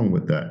 Nothing wrong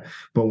with that.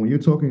 But when you're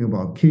talking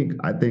about kink,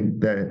 I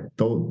think that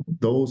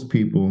those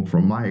people,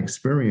 from my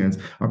experience,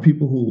 are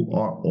people who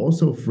are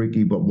also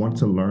freaky, but want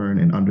to learn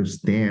and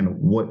understand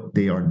what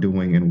they are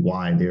doing and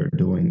why they're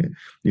doing it.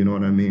 You know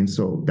what I mean?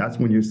 So that's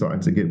when you're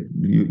starting to get,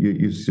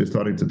 you're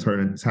starting to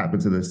turn and tap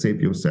into the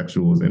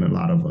sapiosexuals in a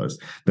lot of us,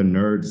 the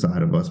nerd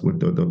side of us,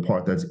 with the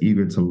part that's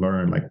eager to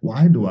learn, like,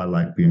 why do I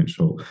like being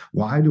choked?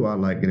 Why do I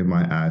like getting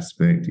my ass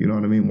spanked? You know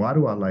what I mean? Why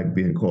do I like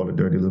being called a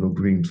dirty little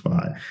green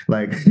fly?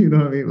 Like, you know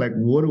what I mean? Like,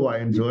 what do I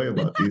enjoy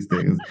about these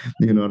things?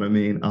 You know what I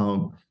mean?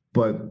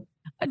 But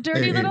a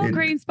dirty little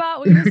green spot,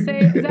 what you're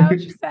saying? Is that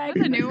what you're saying?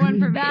 It's a new one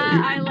for me.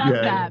 I love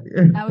that.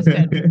 That was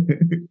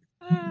good.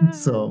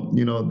 So,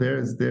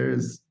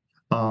 there's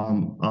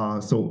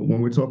so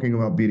when we're talking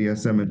about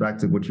BDSM, and back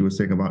to what you were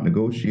saying about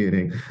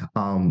negotiating,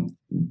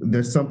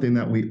 there's something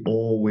that we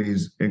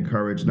always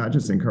encourage, not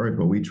just encourage,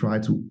 but we try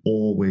to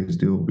always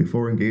do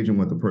before engaging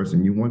with a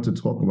person. You want to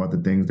talk about the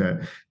things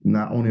that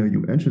not only are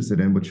you interested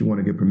in, but you want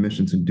to get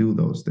permission to do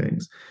those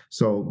things.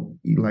 So,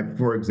 like,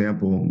 for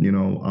example,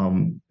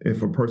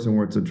 if a person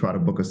were to try to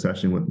book a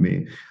session with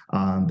me,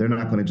 they're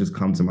not going to just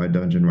come to my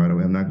dungeon right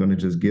away. I'm not going to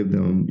just give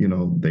them,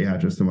 the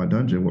address to my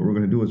dungeon. What we're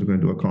going to do is we're going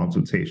to do a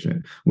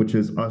consultation, which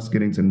is us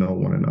getting to know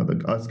one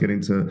another, us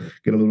getting to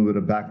get a little bit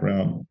of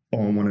background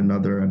on one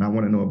another. And I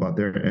want to know about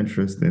their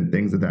interests and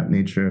things of that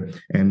nature,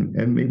 and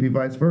maybe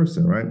vice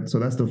versa, right? So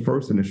that's the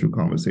first initial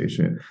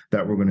conversation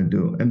that we're going to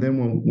do. And then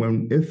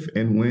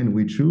when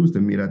we choose to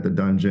meet at the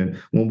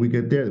dungeon, when we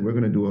get there, we're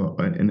going to do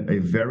a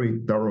very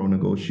thorough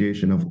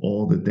negotiation of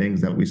all the things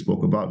that we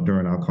spoke about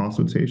during our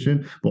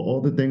consultation, but all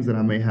the things that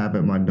I may have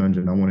at my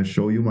dungeon. I want to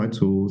show you my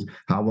tools,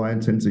 how I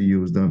intend to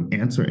use them,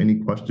 answer any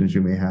questions you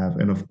may have,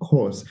 and of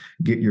course,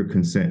 get your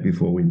consent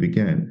before we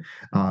begin.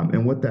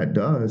 And what that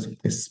does,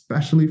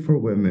 especially for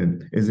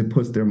women is it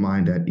puts their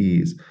mind at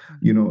ease.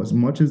 You know, as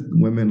much as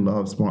women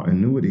love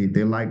spontaneity,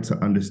 they like to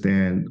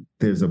understand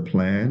there's a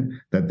plan,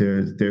 that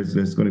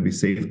there's going to be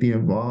safety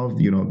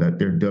involved, you know, that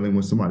they're dealing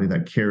with somebody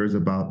that cares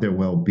about their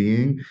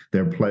well-being,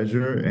 their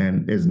pleasure,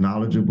 and is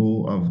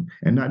knowledgeable of,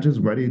 and not just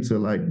ready to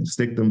like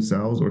stick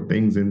themselves or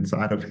things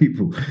inside of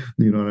people.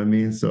 You know what I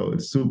mean? So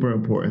it's super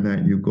important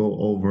that you go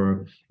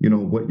over, you know,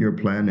 what your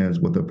plan is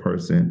with a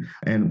person.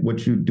 And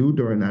what you do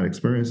during that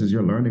experience is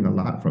you're learning a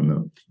lot from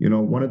them. You know,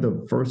 one of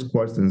the first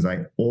questions I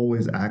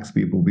always ask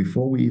people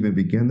before we even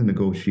begin the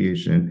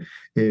negotiation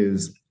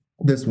is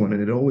this one,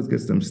 and it always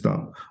gets them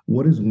stumped.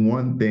 What is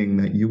one thing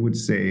that you would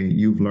say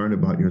you've learned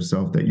about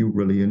yourself that you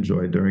really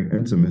enjoy during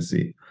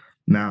intimacy?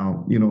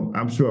 Now, you know,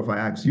 I'm sure if I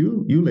ask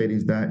you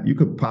ladies that, you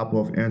could pop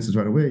off answers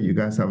right away. You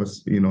guys have a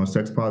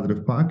sex positive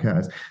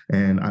podcast,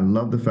 and I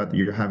love the fact that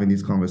you're having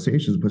these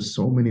conversations, but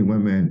so many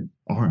women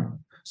aren't.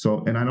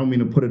 So, and I don't mean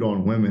to put it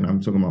on women, I'm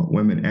talking about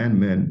women and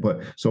men,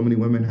 but so many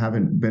women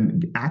haven't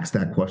been asked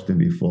that question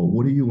before.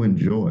 What do you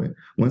enjoy?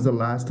 When's the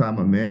last time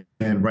a man,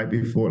 right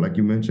before, like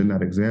you mentioned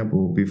that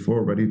example,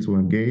 before ready to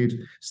engage,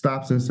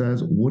 stops and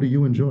says, what do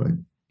you enjoy?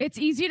 It's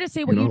easier to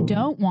say what you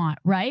don't want,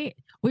 right?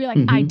 Where you're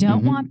like, I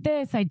don't want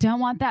this, I don't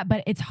want that,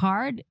 but it's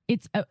hard.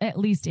 It's at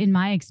least in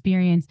my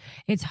experience,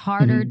 it's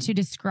harder to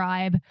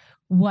describe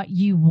what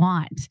you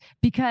want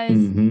because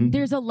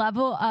there's a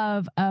level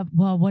of,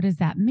 well, what does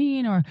that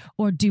mean?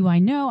 Or do I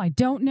know? I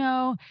don't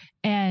know.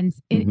 And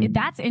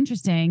that's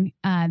interesting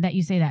that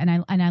you say that.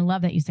 And I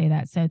love that you say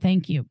that. So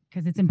thank you,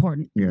 because it's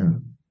important. Yeah.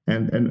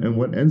 And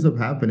what ends up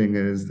happening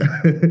is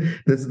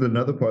this is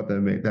another part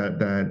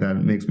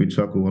that makes me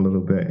chuckle a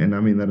little bit. And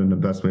I mean that in the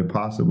best way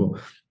possible.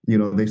 You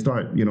know, they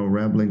start, you know,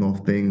 rambling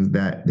off things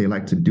that they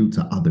like to do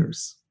to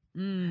others.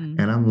 And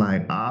I'm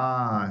like,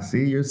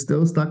 see, you're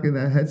still stuck in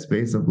that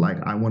headspace of like,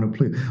 I want to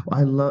play.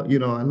 I love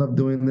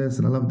doing this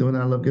and I love doing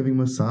that. I love giving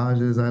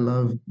massages. I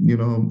love, you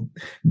know,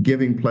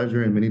 giving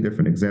pleasure in many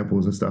different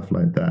examples and stuff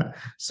like that.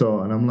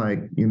 So, and I'm like,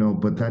 you know,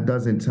 but that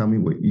doesn't tell me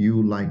what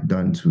you like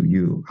done to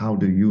you. How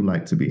do you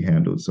like to be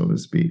handled, so to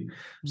speak?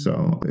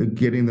 So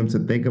getting them to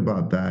think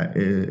about that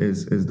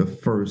is the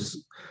first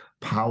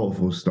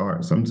powerful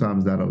start.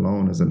 Sometimes that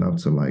alone is enough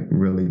to like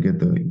really get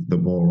the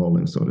ball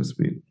rolling, so to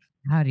speak.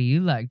 How do you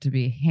like to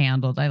be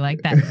handled? I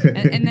like that.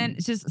 And then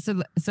just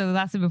so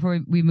lastly before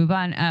we move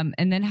on,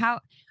 and then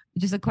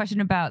just a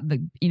question about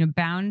the, you know,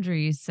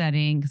 boundary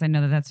setting, because I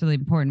know that that's really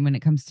important when it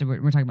comes to,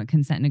 we're talking about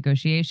consent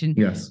negotiation.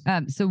 Yes.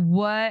 So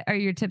what are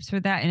your tips for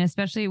that? And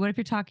especially what if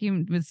you're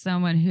talking with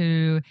someone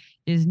who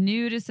is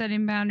new to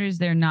setting boundaries,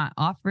 they're not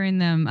offering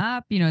them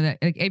up, you know, that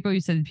like April,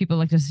 you said people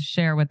like to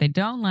share what they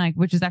don't like,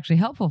 which is actually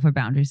helpful for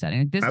boundary setting.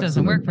 Like, this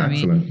doesn't work for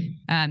me.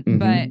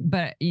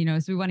 But, you know,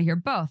 so we want to hear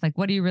both. Like,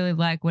 what do you really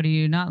like? What do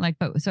you not like?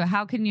 But so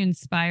how can you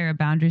inspire a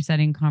boundary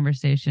setting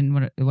conversation?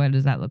 What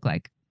does that look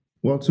like?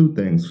 Well, two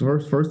things.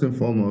 First and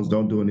foremost,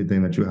 don't do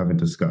anything that you haven't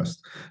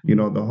discussed. You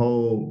know, the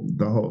whole,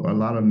 a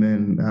lot of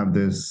men have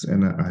this,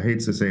 and I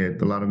hate to say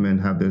it, a lot of men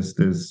have this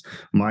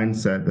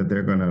mindset that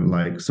they're going to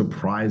like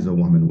surprise a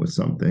woman with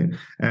something.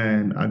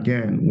 And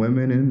again,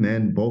 women and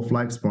men both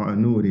like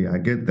spontaneity. I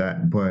get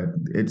that, but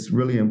it's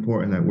really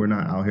important that we're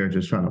not out here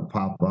just trying to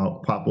pop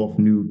off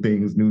new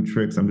things, new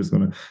tricks. I'm just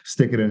going to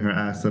stick it in her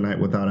ass tonight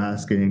without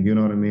asking. You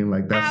know what I mean?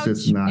 Like, that's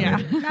just not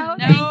it. No,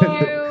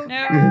 thank you.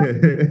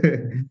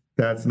 No.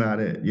 That's not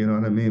it. You know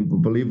what I mean? But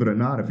believe it or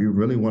not, if you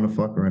really want to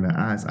fuck her in the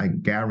ass, I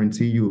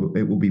guarantee you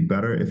it will be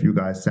better if you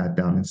guys sat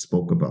down and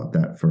spoke about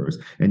that first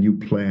and you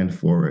planned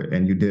for it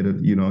and you did it,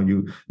 you know,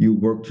 you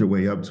worked your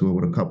way up to it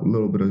with a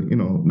little bit of, you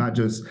know, not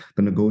just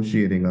the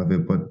negotiating of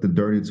it, but the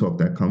dirty talk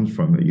that comes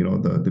from it, you know,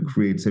 the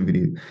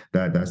creativity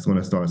that's going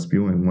to start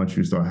spewing once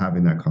you start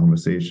having that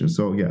conversation.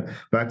 So yeah,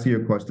 back to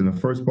your question. The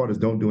first part is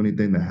don't do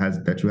anything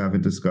that you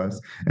haven't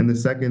discussed. And the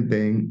second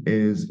thing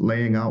is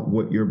laying out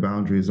what your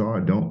boundaries are.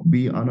 Don't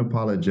be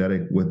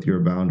unapologetic with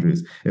your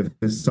boundaries. If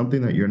it's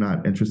something that you're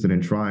not interested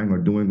in trying or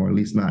doing, or at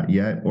least not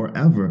yet or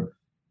ever,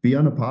 be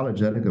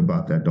unapologetic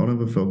about that. Don't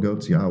ever feel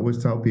guilty. I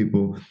always tell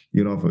people,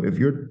 you know, if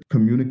you're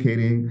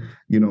communicating,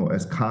 you know,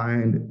 as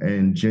kind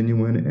and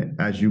genuine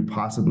as you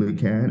possibly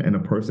can, and a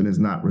person is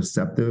not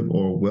receptive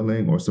or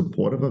willing or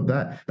supportive of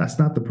that, that's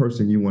not the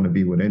person you want to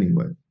be with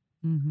anyway.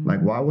 Like,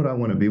 why would I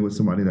want to be with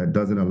somebody that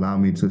doesn't allow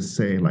me to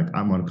say, like,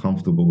 I'm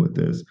uncomfortable with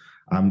this,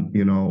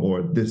 you know,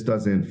 or this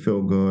doesn't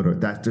feel good, or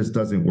that just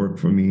doesn't work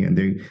for me, and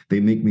they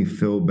make me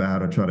feel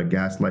bad or try to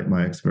gaslight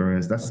my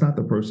experience? That's not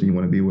the person you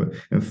want to be with.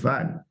 In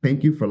fact,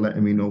 thank you for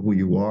letting me know who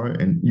you are,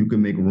 and you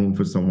can make room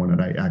for someone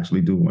that I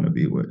actually do want to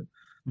be with.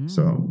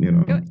 So, you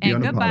know, be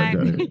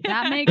unapologetic.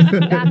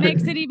 That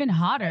makes it even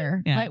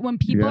hotter. Yeah. Like when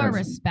people are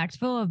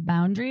respectful of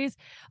boundaries.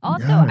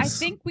 Also, I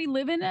think we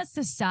live in a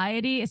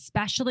society,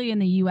 especially in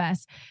the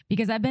US,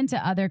 because I've been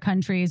to other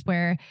countries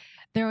where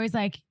they're always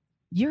like,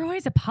 you're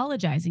always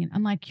apologizing.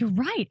 I'm like, you're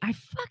right. I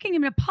fucking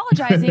am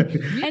apologizing.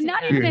 And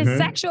not even in a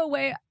sexual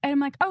way. And I'm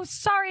like, oh,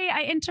 sorry,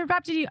 I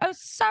interrupted you. Oh,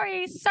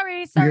 sorry.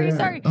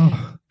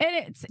 Oh.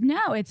 And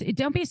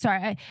don't be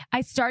sorry.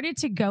 I started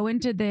to go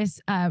into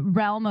this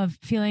realm of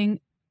feeling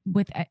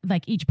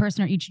like each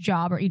person or each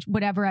job or each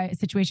whatever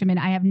situation I'm in,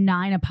 I have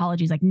 9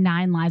 apologies, like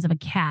 9 lives of a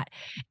cat.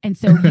 And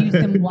so use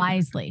them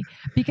wisely,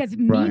 because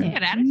mean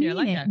it.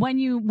 Mean it. When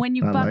you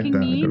fucking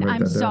mean,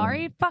 I'm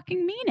sorry,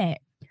 fucking mean it.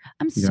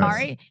 I'm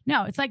sorry.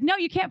 No, it's like, no,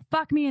 you can't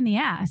fuck me in the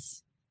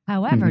ass.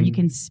 However, you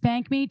can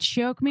spank me,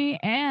 choke me,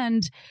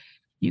 and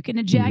you can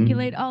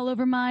ejaculate all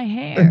over my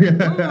hair.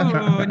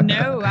 Oh,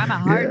 no, I'm a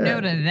hard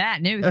no to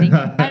that. No, thank you.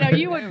 I know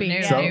you would be.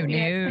 No. So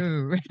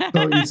you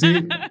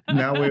see,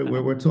 now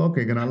we're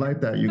talking, and I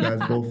like that. You guys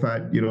both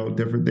had,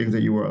 different things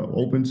that you were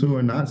open to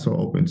and not so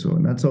open to,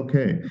 and that's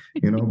okay.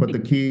 But the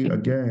key,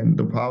 again,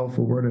 the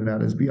powerful word in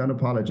that is be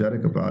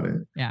unapologetic about it.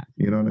 Yeah.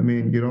 You know what I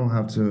mean? You don't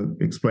have to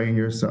explain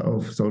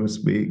yourself, so to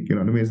speak. You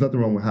know what I mean? There's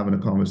nothing wrong with having a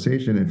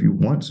conversation if you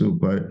want to,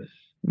 but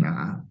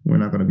nah, we're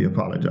not going to be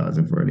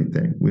apologizing for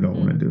anything we don't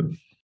want to do.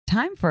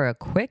 Time for a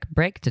quick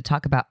break to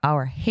talk about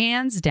our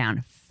hands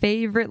down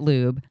favorite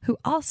lube, who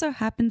also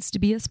happens to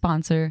be a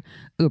sponsor,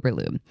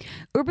 Uberlube.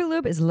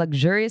 Uberlube is a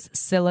luxurious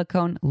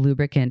silicone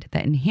lubricant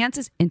that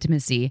enhances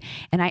intimacy,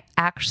 and I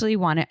actually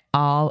want it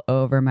all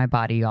over my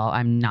body, y'all.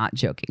 I'm not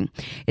joking.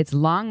 It's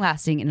long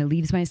lasting and it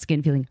leaves my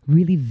skin feeling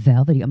really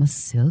velvety,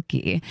 almost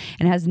silky,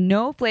 and has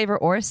no flavor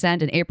or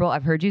scent. And April,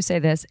 I've heard you say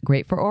this,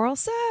 great for oral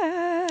sex.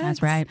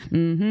 That's right.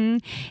 Mm-hmm.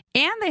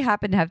 And they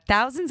happen to have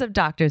thousands of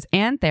doctors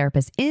and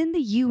therapists in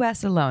the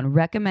U.S. alone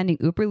recommending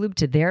Uberlube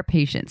to their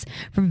patients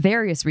for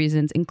various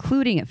reasons,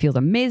 including it feels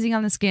amazing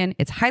on the skin,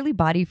 it's highly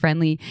body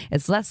friendly,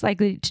 it's less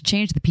likely to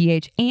change the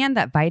pH, and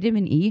that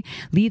vitamin E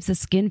leaves the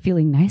skin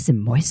feeling nice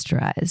and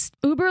moisturized.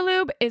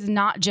 Uberlube is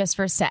not just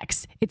for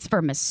sex. It's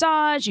for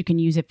massage. You can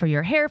use it for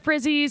your hair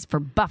frizzies,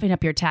 for buffing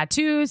up your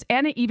tattoos,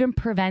 and it even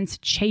prevents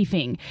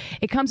chafing.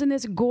 It comes in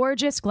this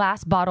gorgeous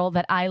glass bottle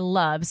that I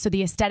love, so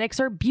the aesthetics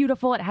are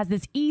beautiful. It has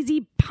this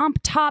easy pump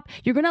top.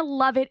 You're going to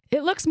love it.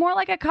 It looks more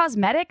like a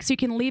cosmetic, so you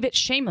can leave it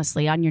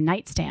shamelessly on your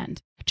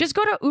nightstand. Just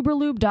go to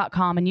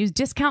uberlube.com and use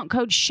discount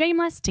code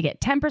shameless to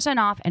get 10%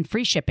 off and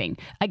free shipping.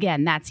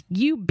 Again, that's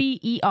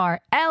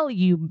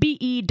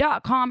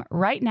uberlube.com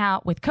right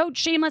now with code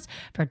shameless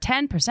for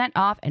 10%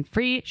 off and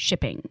free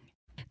shipping.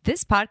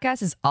 This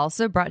podcast is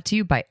also brought to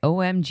you by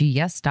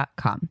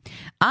OMGYes.com.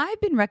 I've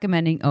been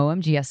recommending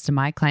OMGYes to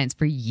my clients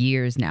for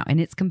years now,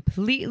 and it's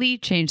completely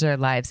changed their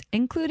lives,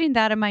 including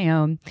that of my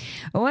own.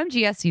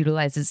 OMGYes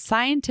utilizes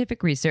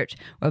scientific research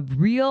of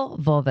real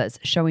vulvas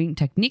showing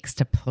techniques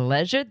to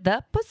pleasure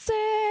the pussy.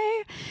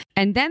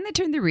 And then they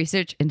turn the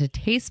research into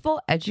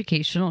tasteful,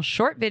 educational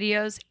short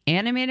videos,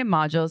 animated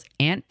modules,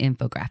 and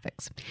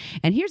infographics.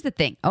 And here's the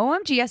thing,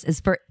 OMGYes is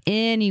for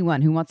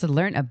anyone who wants to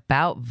learn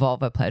about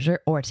vulva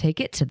pleasure or take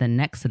it to the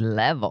next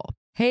level.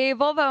 Hey,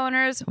 vulva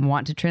owners,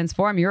 want to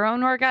transform your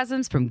own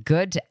orgasms from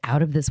good to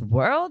out of this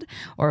world?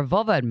 Or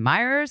vulva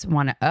admirers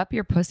want to up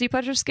your pussy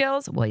pleasure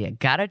skills? Well, you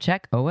gotta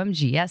check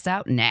OMGYes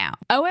out now.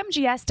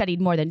 OMGYes studied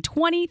more than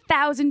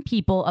 20,000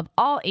 people of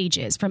all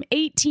ages from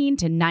 18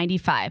 to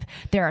 95.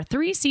 There are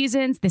 3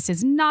 seasons. This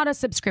is not a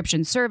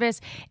subscription service,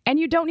 and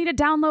you don't need to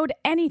download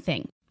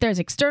anything. There's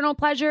external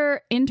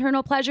pleasure,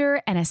 internal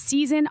pleasure, and a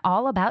season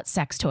all about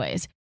sex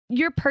toys.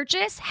 Your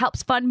purchase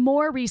helps fund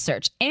more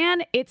research,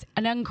 and it's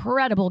an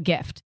incredible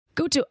gift.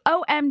 Go to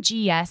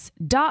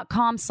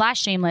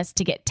omgyes.com/shameless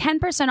to get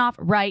 10% off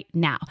right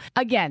now.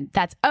 Again,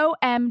 that's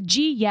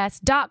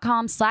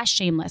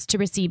omgyes.com/shameless to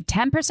receive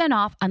 10%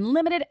 off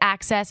unlimited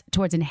access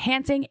towards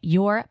enhancing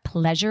your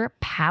pleasure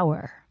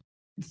power.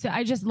 So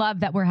I just love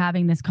that we're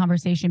having this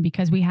conversation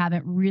because we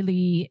haven't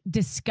really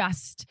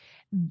discussed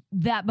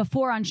that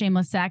before on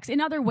Shameless Sex.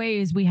 In other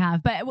ways we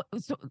have, but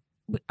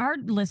our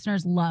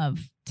listeners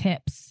love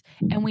tips,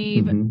 and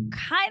we've alluded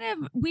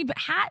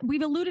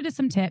to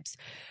some tips,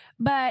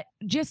 but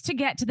just to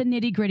get to the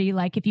nitty gritty,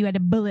 like if you had to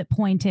bullet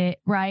point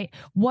it, right?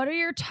 What are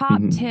your top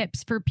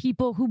tips for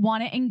people who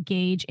want to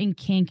engage in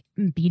kink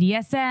and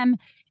BDSM?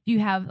 If you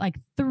have like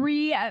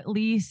 3, at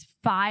least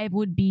 5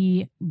 would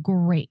be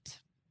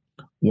great.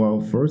 Well,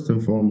 first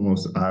and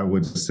foremost, I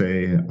would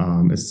say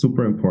it's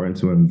super important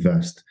to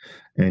invest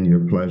in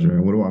your pleasure.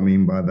 And what do I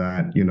mean by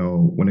that?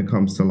 When it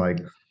comes to like,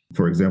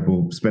 for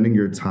example, spending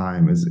your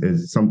time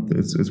is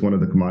one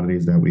of the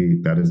commodities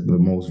that is the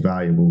most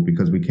valuable,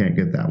 because we can't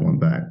get that one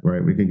back,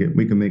 right? We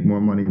can make more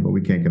money, but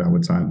we can't get our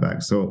time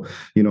back. So,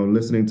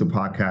 listening to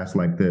podcasts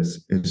like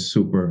this is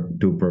super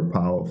duper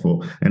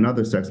powerful, and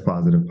other sex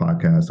positive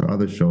podcasts or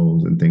other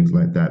shows and things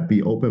like that.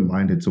 Be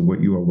open-minded to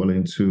what you are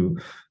willing to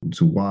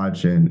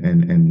watch and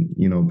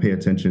pay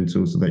attention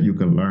to, so that you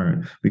can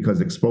learn, because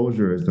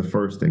exposure is the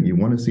first thing. You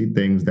want to see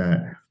things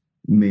that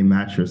may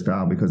match your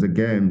style, because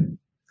again,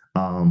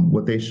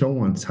 what they show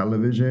on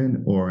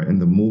television or in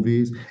the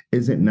movies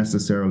isn't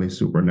necessarily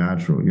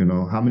supernatural.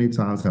 How many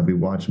times have we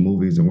watched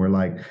movies and we're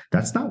like,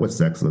 that's not what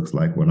sex looks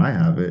like when I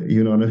have it.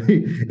 You know what I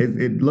mean?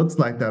 It looks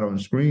like that on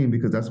screen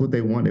because that's what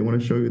they want. They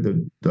want to show you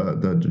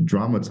the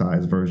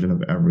dramatized version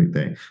of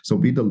everything. So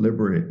be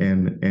deliberate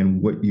in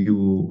what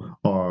you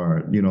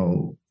are,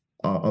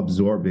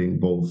 absorbing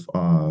both,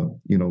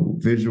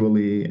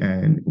 visually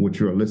and what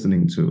you're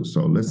listening to.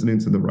 So listening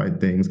to the right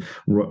things,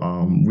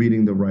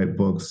 reading the right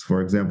books.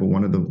 For example,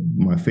 one of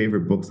my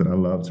favorite books that I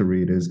love to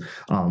read is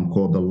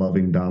called The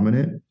Loving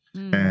Dominant.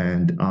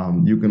 And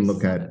you can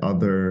look at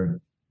other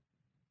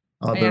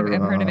I've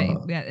heard of it.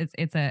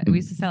 Yeah, we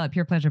used to sell it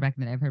Pure Pleasure back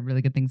in the day. I've heard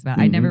really good things about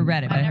it. I never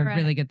read it, but I heard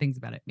really good things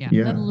about it. Yeah.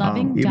 The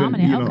Loving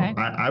Dominant. Okay.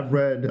 I've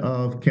read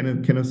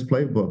Kenneth's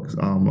playbooks.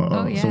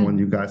 Someone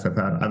you guys have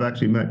had. I've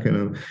actually met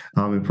Kenneth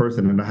in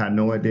person, and I had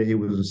no idea he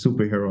was a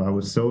superhero. I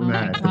was so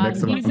mad. The next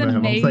time I met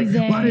him, I was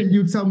like, "Why didn't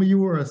you tell me you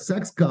were a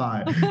sex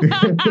guy?"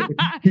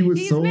 He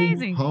was so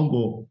amazing.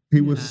 Humble. He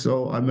was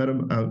so. I met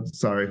him.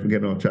 Sorry for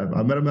getting off track.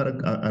 I met him at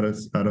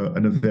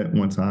an event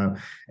one time,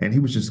 and he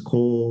was just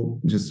cool,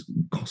 just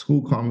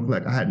cool, calm.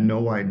 Like I had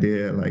no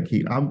idea. Like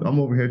I'm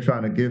over here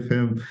trying to give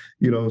him,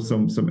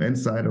 some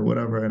insight or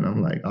whatever, and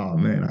I'm like, oh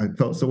man, I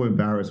felt so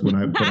embarrassed when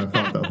I found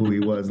out who he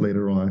was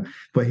later on.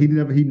 But he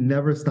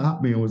never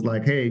stopped me and was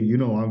like, hey,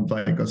 I'm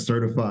like a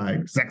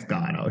certified sex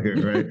guy out here,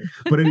 right?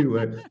 But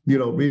anyway,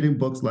 reading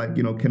books like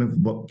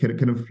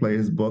Kenneth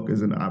Play's book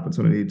is an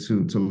opportunity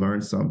to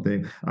learn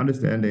something,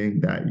 understanding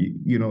that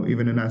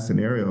even in that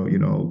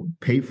scenario,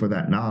 pay for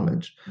that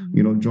knowledge.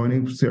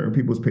 Joining certain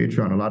people's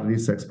Patreon, a lot of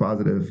these sex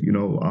positive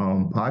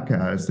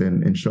podcasts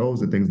and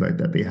shows and things like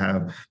that, they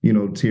have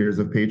tiers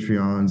of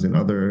Patreons and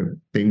other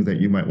things that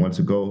you might want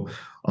to go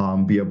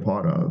be a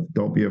part of.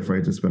 Don't be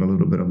afraid to spend a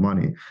little bit of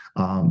money.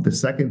 The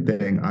second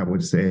thing I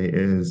would say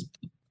is,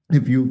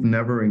 if you've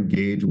never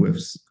engaged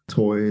with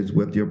toys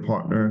with your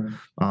partner,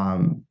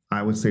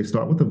 I would say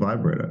start with a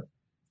vibrator.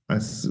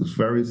 It's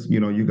very,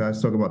 you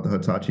guys talk about the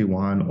Hitachi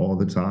wand all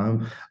the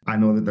time. I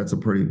know that that's a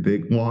pretty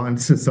big wand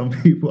to some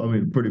people. I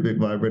mean, pretty big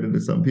vibrator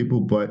to some people,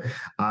 but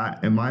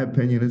in my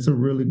opinion, it's a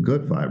really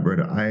good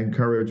vibrator. I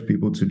encourage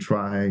people to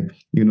try,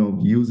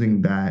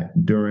 using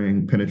that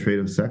during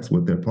penetrative sex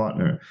with their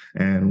partner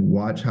and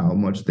watch how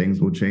much things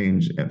will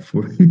change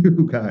for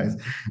you guys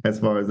as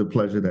far as the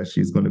pleasure that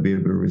she's going to be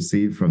able to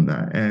receive from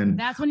that. And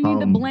that's when you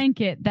need the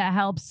blanket that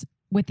helps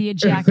with the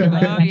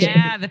ejaculation. Oh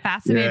yeah, the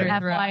fascinator. Yeah.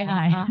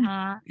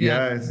 FYI.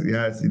 Yes,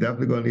 you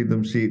definitely gonna need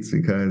them sheets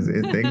because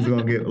things are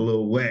gonna get a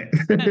little wet.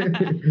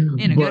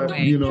 In a good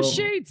way. The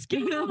sheets.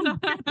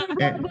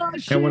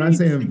 And when I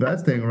say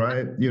investing,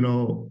 right,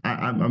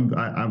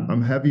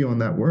 I'm heavy on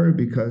that word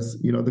because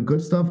the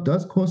good stuff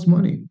does cost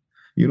money.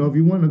 If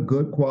you want a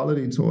good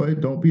quality toy,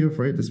 don't be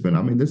afraid to spend.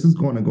 I mean, this is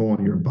going to go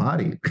on your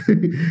body.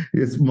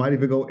 It might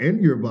even go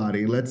in your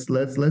body. Let's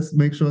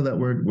make sure that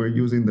we're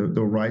using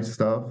the right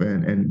stuff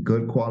and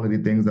good quality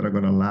things that are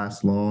going to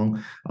last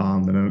long,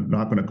 that are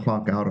not going to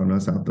clock out on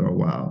us after a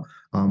while.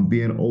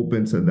 Being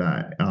open to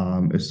that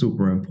is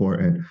super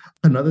important.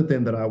 Another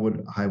thing that I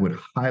would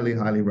highly,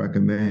 highly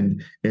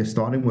recommend is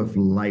starting with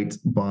light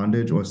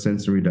bondage or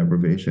sensory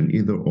deprivation,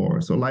 either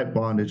or. So light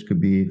bondage could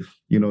be,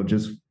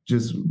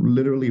 just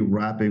literally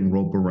wrapping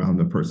rope around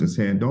the person's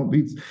hand. Don't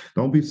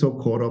be so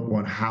caught up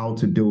on how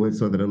to do it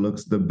so that it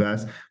looks the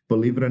best.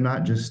 Believe it or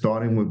not, just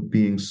starting with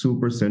being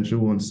super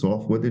sensual and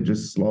soft with it,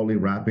 just slowly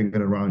wrapping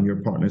it around your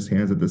partner's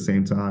hands at the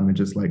same time and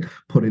just like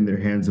putting their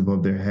hands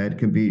above their head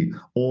can be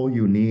all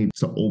you need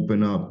to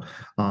open up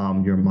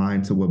your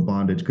mind to what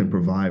bondage can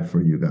provide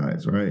for you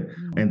guys, right?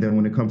 And then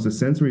when it comes to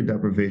sensory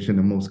deprivation,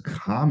 the most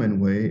common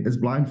way is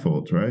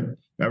blindfolds, right?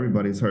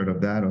 Everybody's heard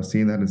of that or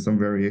seen that in some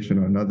variation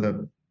or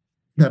another.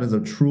 That is a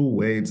true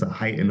way to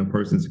heighten a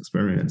person's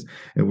experience.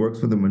 It works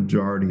for the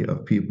majority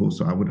of people.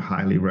 So I would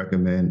highly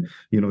recommend,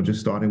 just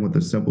starting with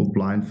a simple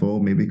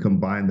blindfold, maybe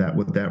combine that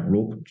with that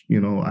rope,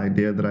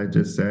 idea that I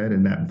just said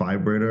and that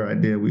vibrator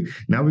idea. We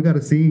got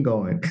a scene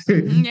going.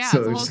 Yeah,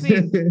 so, it's a whole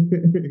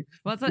scene.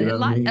 Well,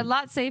 it's a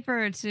lot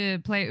safer to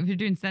play if you're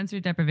doing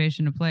sensory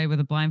deprivation to play with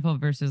a blindfold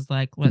versus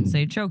like, let's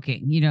say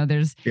choking,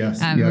 there's,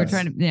 we're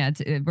trying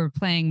to, we're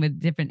playing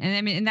with different, and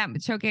I mean, in that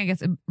choking, I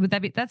guess,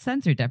 that's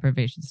sensory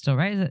deprivation still,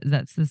 right?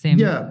 That's the same.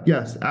 Yeah,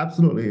 yes,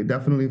 absolutely. It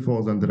definitely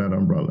falls under that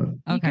umbrella.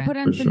 Okay. You could put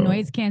on some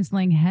noise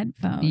canceling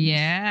headphones.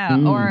 Yeah.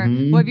 Or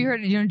what have you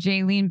heard?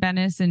 Jaylene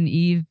Bennis and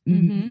Eve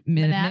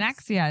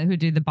Minax, who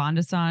do the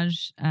bondage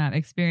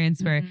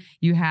experience where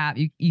you have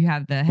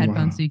the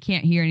headphones so you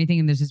can't hear anything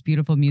and there's this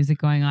beautiful music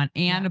going on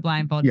and a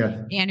blindfold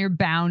and you're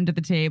bound to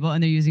the table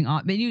and they're using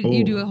all. But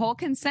you do a whole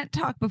consent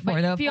talk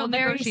before the full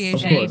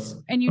negotiation,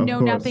 and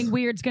nothing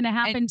weird's going to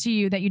happen to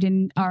you that you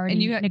didn't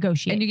already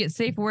negotiate, and you get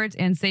safe words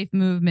and safe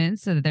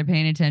movements so that they're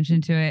paying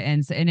attention to it,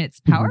 and it's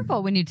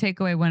powerful when you take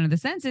away one of the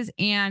senses,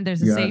 and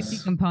there's a safety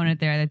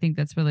component there. I think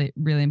that's really,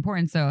 really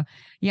important. So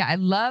yeah, I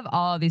love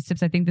all of these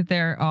tips. I think that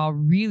they're all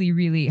really,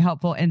 really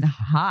helpful and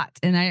hot.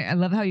 And I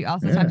love how you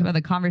also talked about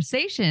the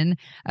conversation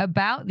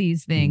about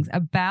these things,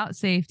 about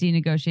safety,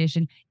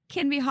 negotiation,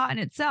 can be hot in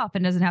itself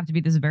and doesn't have to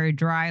be this very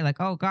dry, like,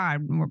 oh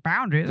God, more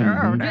boundaries.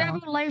 Mhm. Do you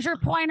have a laser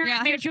pointer? Yeah.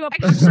 I made you a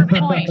Exhibit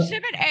point.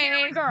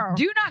 A.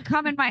 Do not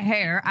come in my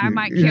hair. I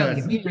might kill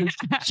Yes. you.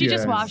 She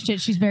just Yes. watched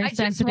it. She's very I just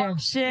sensitive.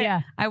 watched it.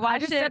 Yeah. I I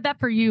watched just it. said that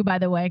for you, by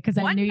the way, because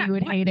I knew you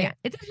would hate it.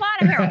 It's a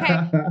lot of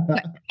hair.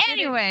 Okay.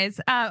 Anyways,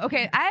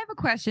 okay, I have a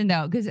question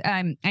though, because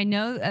I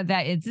know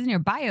that it's in your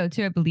bio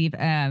too, I believe,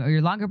 or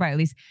your longer bio at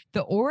least,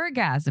 the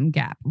orgasm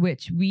gap,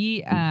 which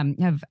we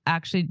have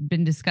actually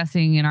been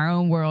discussing in our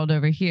own world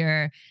over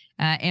here.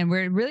 And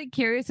we're really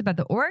curious about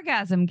the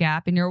orgasm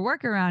gap and your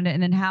work around it,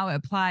 and then how it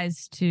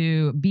applies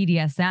to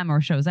BDSM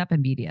or shows up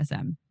in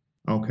BDSM.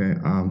 Okay.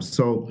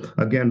 So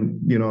again,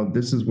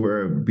 this is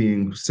where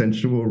being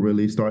sensual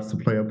really starts to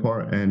play a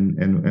part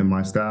and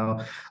my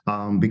style,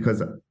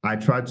 because I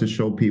tried to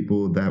show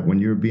people that when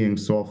you're being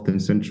soft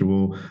and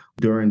sensual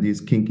during these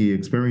kinky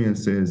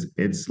experiences,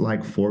 it's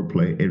like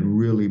foreplay. It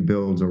really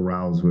builds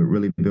arousal. It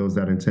really builds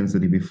that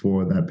intensity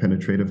before that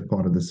penetrative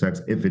part of the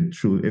sex. If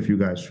you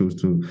guys choose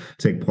to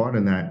take part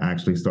in that,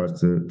 actually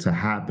starts to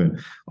happen.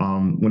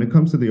 When it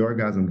comes to the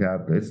orgasm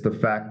gap, it's the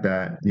fact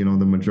that, the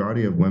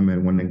majority of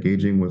women, when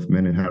engaging with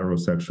men in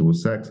heterosexual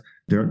sex,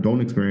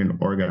 don't experience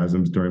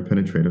orgasms during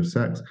penetrative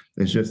sex.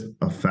 It's just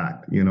a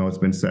fact. It's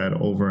been said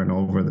over and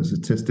over. The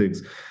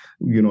statistics,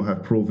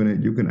 have proven it.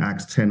 You can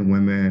ask 10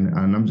 women,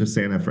 and I'm just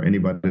saying that for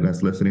anybody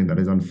that's listening that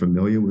is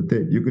unfamiliar with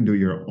it. You can do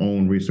your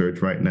own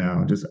research right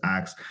now. Just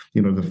ask,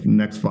 the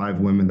next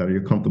 5 women that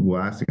you're comfortable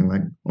asking,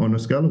 like on a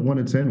scale of 1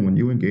 to 10, when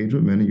you engage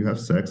with men and you have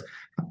sex,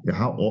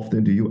 how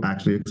often do you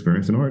actually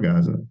experience an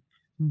orgasm?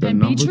 The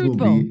And be numbers will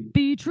truthful.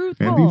 Be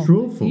truthful. and be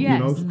truthful.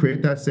 Yes.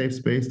 Create that safe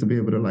space to be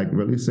able to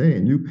really say.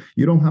 And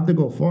you don't have to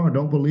go far.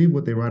 Don't believe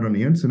what they write on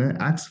the internet.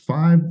 Ask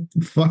five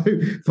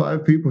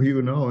people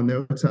and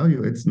they'll tell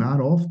you it's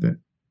not often.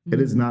 It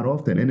is not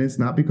often. And it's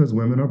not because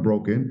women are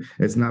broken.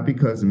 It's not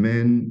because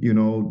men,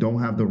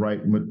 don't have the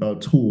right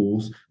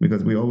tools,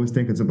 because we always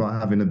think it's about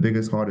having the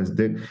biggest, hardest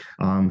dick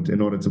in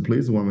order to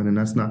please a woman. And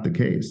that's not the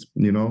case.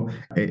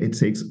 It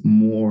takes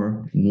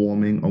more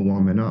warming a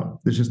woman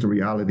up. It's just the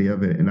reality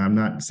of it. And I'm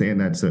not saying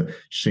that to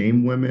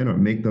shame women or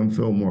make them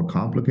feel more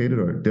complicated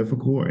or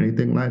difficult or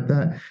anything like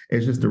that.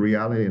 It's just the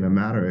reality of the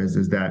matter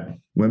is that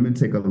women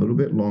take a little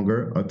bit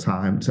longer of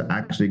time to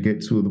actually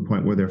get to the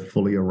point where they're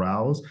fully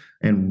aroused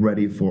and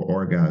ready for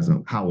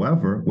orgasm.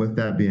 However, with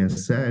that being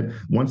said,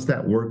 once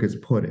that work is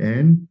put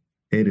in,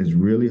 it is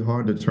really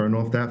hard to turn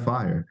off that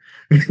fire.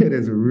 It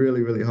is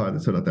really, really hard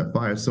to turn off that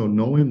fire. So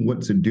knowing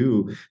what to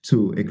do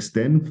to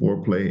extend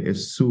foreplay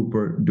is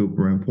super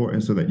duper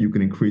important so that you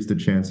can increase the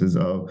chances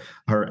of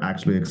her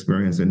actually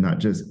experiencing not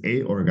just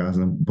a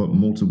orgasm, but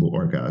multiple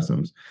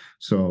orgasms.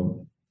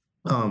 So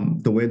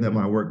the way that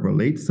my work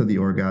relates to the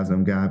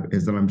orgasm gap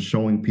is that I'm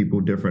showing people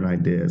different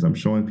ideas. I'm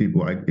showing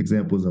people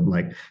examples of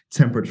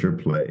temperature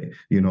play.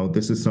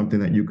 This is something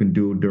that you can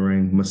do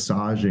during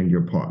massaging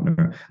your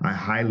partner. I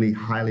highly,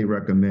 highly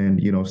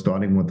recommend,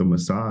 starting with a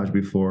massage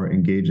before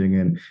engaging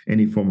in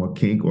any form of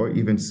kink or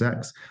even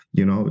sex.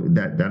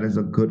 That is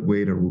a good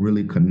way to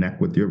really connect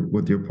with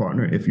your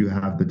partner if you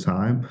have the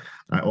time.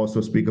 I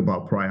also speak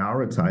about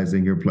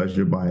prioritizing your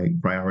pleasure by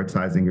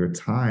prioritizing your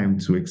time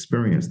to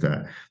experience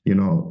that.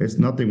 It's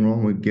nothing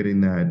wrong with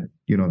getting that,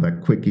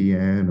 that quickie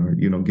in, or,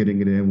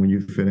 getting it in when you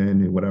fit in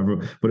and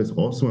whatever. But it's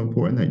also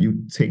important that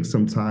you take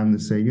some time to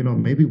say,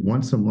 maybe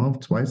once a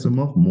month, twice a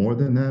month, more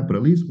than that, but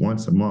at least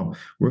once a month,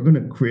 we're going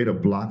to create a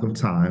block of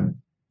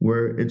time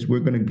where we're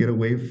going to get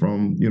away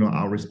from,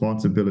 our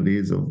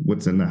responsibilities of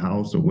what's in the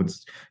house or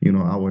what's,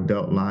 our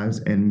adult lives,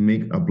 and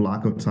make a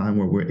block of time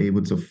where we're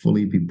able to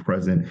fully be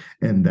present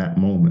in that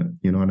moment.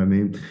 You know what I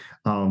mean?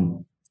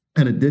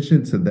 In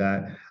addition to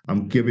that,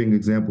 I'm giving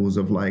examples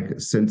of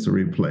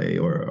sensory play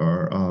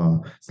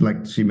or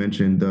like she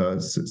mentioned,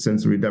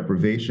 sensory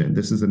deprivation.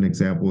 This is an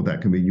example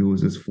that can be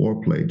used as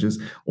foreplay.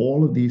 Just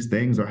all of these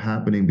things are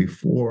happening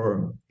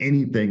before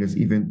anything is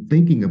even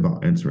thinking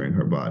about entering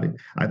her body.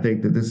 I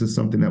think that this is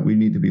something that we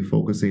need to be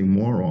focusing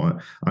more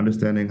on,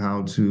 understanding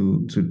how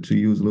to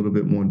use a little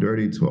bit more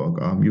dirty talk,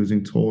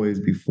 using toys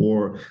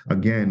before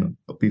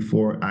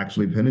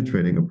actually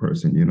penetrating a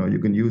person. You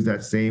can use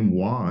that same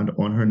wand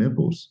on her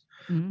nipples.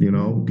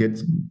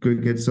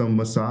 Get some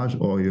massage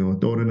oil,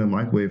 throw it in the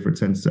microwave for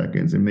 10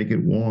 seconds and make it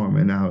warm.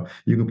 And now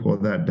you can pour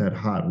that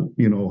hot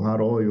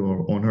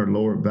oil on her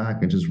lower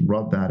back and just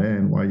rub that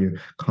in while you're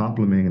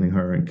complimenting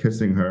her and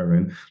kissing her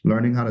and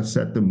learning how to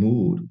set the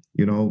mood,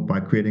 by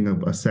creating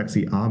a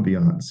sexy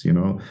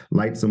ambiance,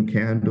 light some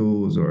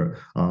candles or,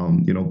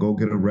 go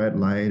get a red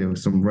light or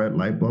some red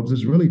light bulbs.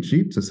 It's really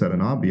cheap to set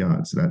an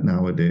ambiance that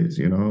nowadays,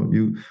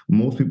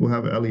 most people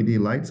have LED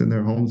lights in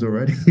their homes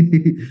already.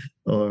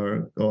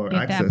 or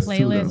get access that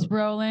to playlist them.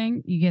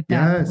 rolling. You get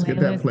that Get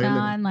that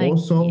playlist. on.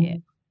 Also,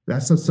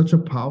 that's such a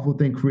powerful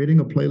thing. Creating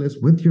a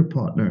playlist with your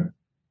partner.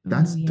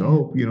 That's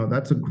dope.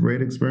 That's a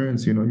great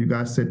experience. You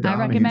guys sit down. I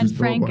recommend and you just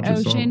Frank throw a bunch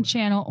of Ocean, songs.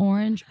 Channel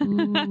Orange.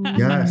 Ooh,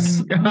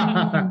 Yes.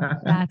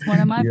 that's one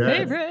of my Yes.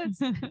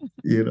 favorites.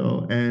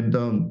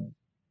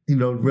 And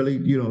really,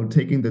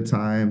 taking the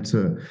time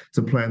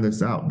to plan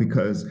this out,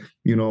 because,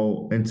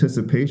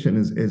 anticipation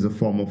is a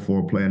form of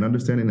foreplay, and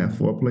understanding that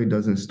foreplay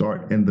doesn't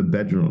start in the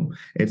bedroom.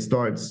 It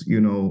starts,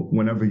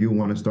 whenever you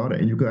want to start it,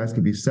 and you guys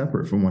can be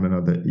separate from one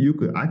another.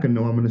 I can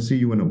know I'm going to see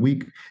you in a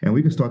week, and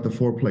we can start the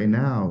foreplay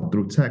now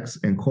through texts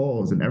and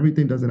calls, and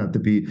everything doesn't have to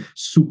be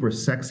super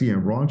sexy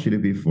and raunchy to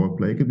be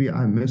foreplay. It could be,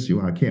 I miss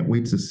you. I can't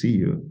wait to see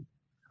you.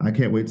 I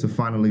can't wait to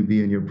finally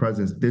be in your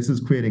presence. This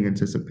is creating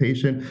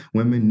anticipation.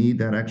 Women need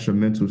that extra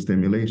mental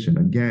stimulation.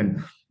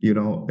 Again,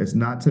 it's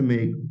not to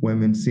make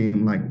women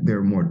seem like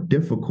they're more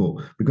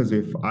difficult, because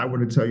if I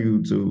were to tell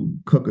you to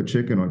cook a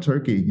chicken or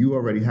turkey, you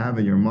already have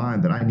in your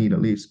mind that I need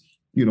at least,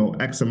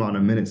 X amount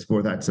of minutes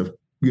for that to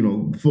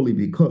fully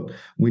be cooked.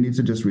 We need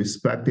to just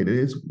respect it. It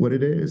is what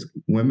it is.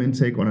 Women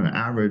take on an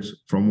average,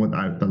 from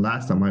the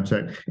last time I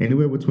checked,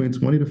 anywhere between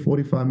 20 to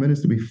 45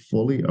 minutes to be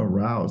fully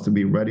aroused, to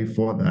be ready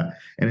for that.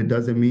 And it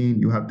doesn't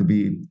mean you have to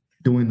be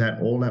doing that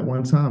all at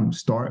one time.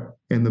 Start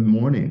in the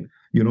morning.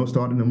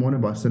 Start in the morning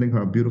by sending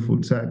her a beautiful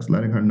text,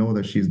 letting her know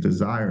that she's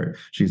desired,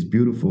 she's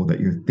beautiful, that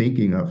you're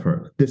thinking of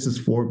her. This is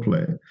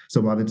foreplay. So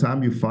by the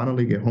time you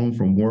finally get home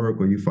from work,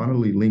 or you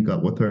finally link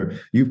up with her,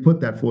 you've put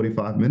that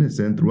 45 minutes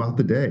in throughout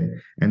the day.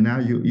 And now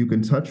you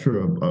can touch her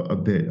a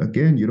bit.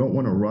 Again, you don't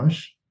want to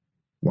rush.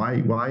 Why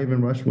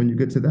even rush when you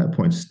get to that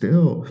point?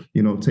 Still,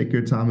 take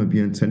your time and be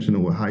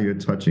intentional with how you're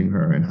touching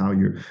her and how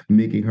you're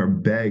making her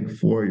beg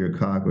for your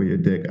cock or your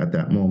dick at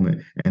that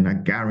moment. And I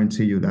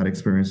guarantee you that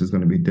experience is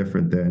going to be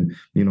different than,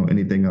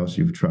 anything else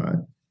you've tried.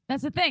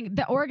 That's the thing.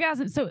 The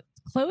orgasm. So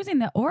closing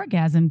the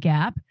orgasm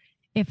gap,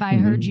 if I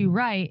heard you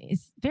right,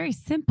 is very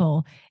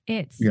simple.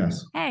 It's,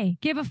 yes, hey,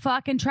 give a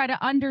fuck and try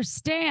to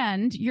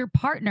understand your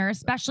partner,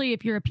 especially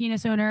if you're a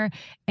penis owner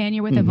and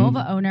you're with a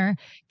vulva owner.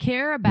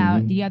 Care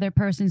about the other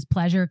person's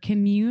pleasure,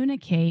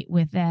 communicate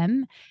with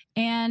them.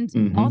 And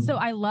also,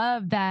 I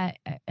love that.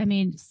 I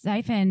mean,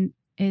 Siphon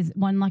is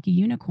one lucky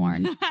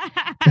unicorn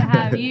to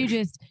have you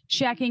just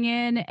checking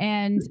in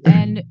and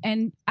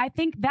I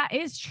think that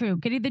is true.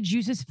 Getting the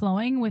juices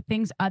flowing with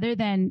things other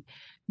than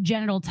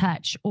genital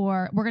touch,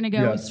 or we're going to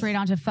go straight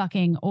on to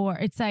fucking, or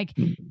it's like,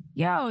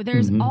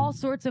 there's all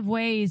sorts of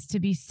ways to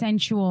be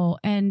sensual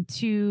and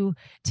to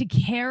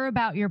care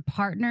about your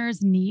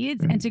partner's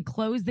needs and to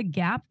close the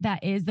gap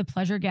that is the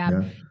pleasure gap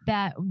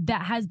that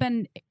has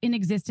been in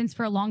existence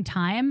for a long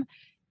time.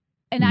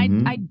 And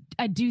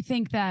I do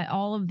think that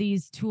all of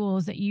these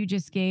tools that you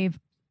just gave,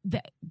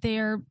 that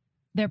they're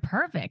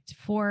perfect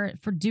for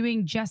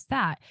doing just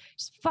that.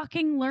 Just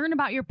fucking learn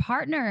about your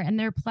partner and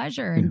their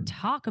pleasure and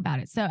talk about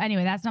it. So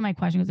anyway, that's not my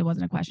question, because it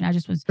wasn't a question.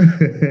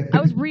 I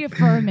was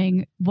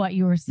reaffirming what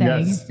you were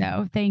saying. Yes.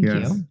 So thank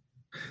you.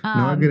 No,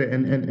 I get it.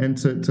 And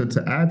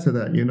to add to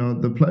that,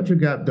 the pleasure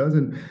gap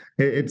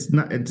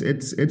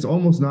it's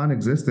almost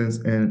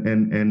non-existent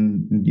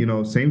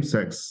in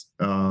same-sex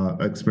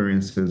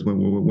experiences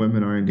when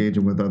women are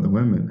engaging with other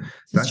women.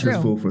 That's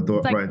just food for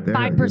thought, like right there.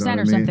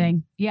 5% or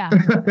something. Yeah,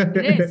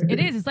 it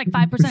is. It's like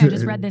 5%. I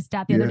just read this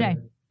stat the other day.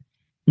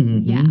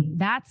 Yeah,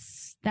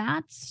 that's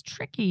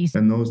tricky.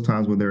 And those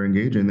times when they're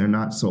engaging, they're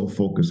not so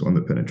focused on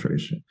the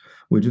penetration.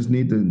 We just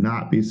need to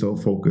not be so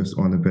focused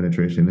on the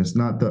penetration. It's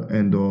not the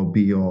end all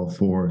be all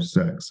for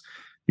sex.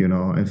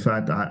 In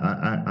fact,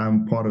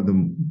 I'm part of the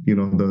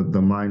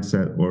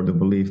mindset or the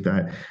belief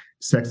that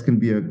sex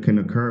can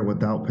occur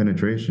without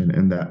penetration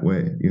in that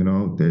way.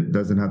 It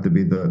doesn't have to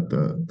be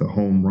the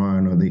home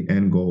run or the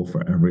end goal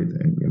for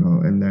everything,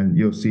 and then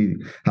you'll see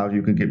how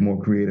you can get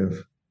more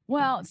creative.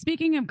 Well,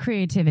 speaking of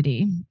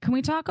creativity, can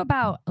we talk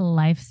about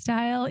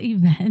lifestyle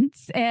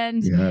events?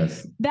 And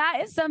that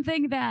is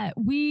something that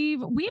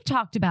we've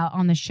talked about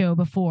on the show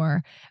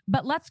before,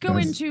 but let's go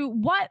into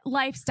what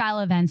lifestyle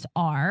events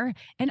are,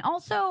 and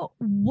also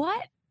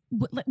where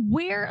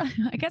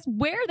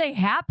they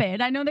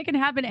happen. I know they can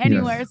happen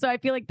anywhere, so I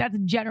feel like that's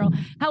general.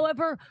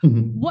 However,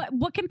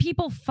 what can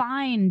people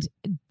find?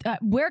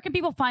 Where can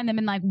people find them,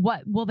 and like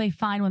what will they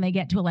find when they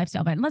get to a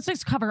lifestyle event? Let's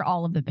just cover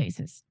all of the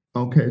bases.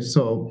 Okay,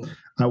 so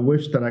I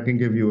wish that I can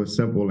give you a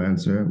simple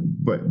answer,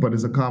 but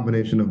it's a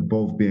combination of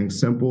both being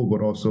simple, but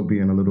also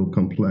being a little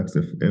complex.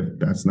 If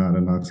that's not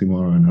an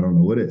oxymoron, I don't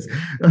know what is.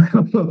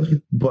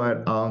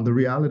 But the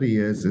reality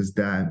is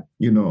that,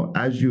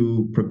 as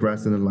you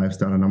progress in a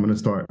lifestyle, and I'm going to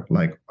start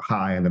like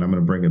high and then I'm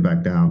going to bring it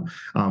back down.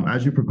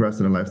 As you progress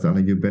in a lifestyle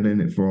and you've been in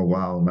it for a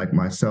while, like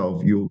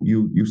myself,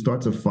 you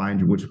start to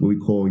find which we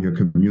call your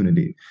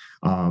community,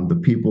 the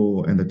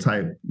people and the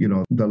type,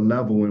 the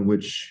level in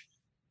which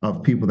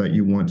of people that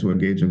you want to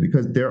engage in,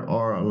 because there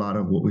are a lot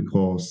of what we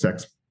call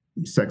sex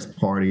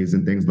parties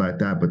and things like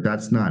that, but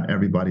that's not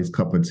everybody's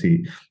cup of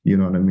tea. You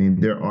know what I mean?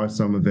 There are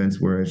some events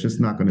where it's just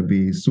not going to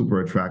be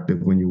super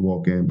attractive when you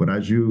walk in, but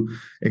as you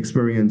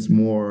experience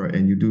more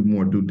and you do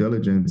more due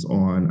diligence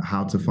on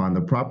how to find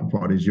the proper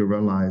parties, you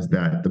realize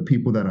that the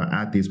people that are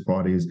at these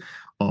parties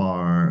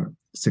are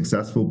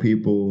successful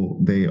people.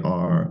 They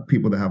are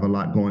people that have a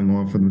lot going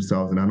on for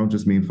themselves. And I don't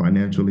just mean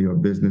financially or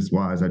business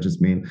wise. I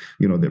just mean,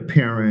 their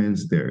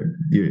parents, they're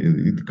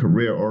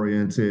career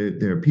oriented,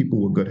 they're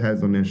people with good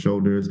heads on their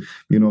shoulders,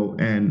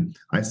 and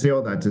I say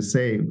all that to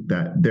say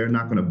that they're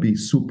not going to be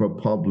super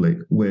public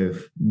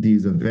with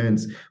these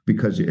events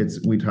because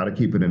we try to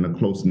keep it in a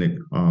close-knit,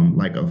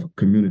 like a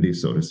community,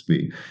 so to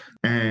speak.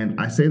 And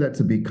I say that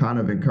to be kind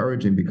of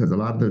encouraging because a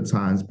lot of the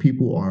times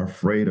people are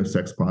afraid of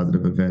sex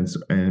positive events,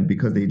 and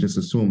because they just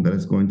assume that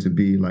it's going to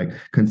be like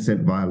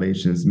consent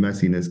violations,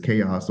 messiness,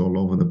 chaos all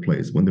over the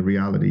place. When the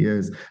reality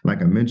is,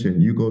 like I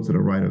mentioned, you go to the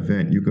right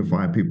event, you can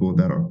find people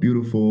that are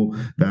beautiful,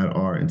 that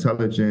are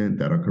intelligent,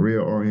 that are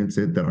career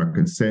oriented, that are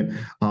consent,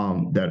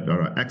 that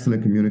are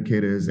excellent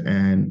communicators,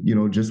 and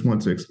just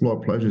want to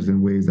explore pleasures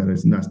in ways that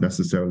is not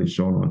necessarily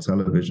shown on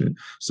television.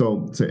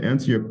 So to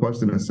answer your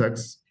question,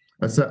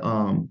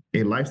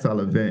 a lifestyle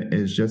event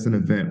is just an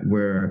event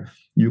where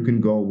you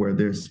can go where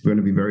there's going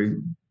to be very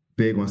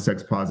big on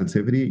sex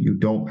positivity. You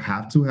don't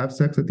have to have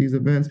sex at these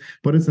events,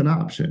 but it's an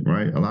option,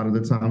 right? A lot of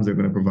the times they're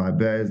going to provide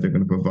beds, they're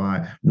going to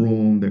provide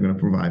room, they're going to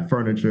provide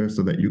furniture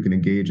so that you can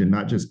engage in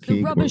not just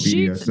kink or BDSM.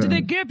 Sheets. Do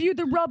they give you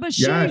the rubber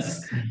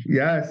sheets?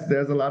 Yes.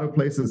 There's a lot of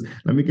places.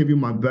 Let me give you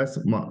my best,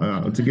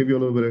 to give you a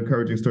little bit of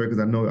encouraging story,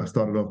 because I know I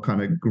started off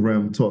kind of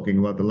grim talking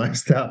about the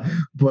lifestyle,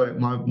 but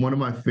one of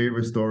my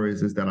favorite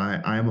stories is that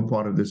I am a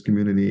part of this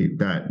community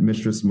that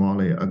Mistress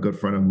Molly, a good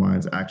friend of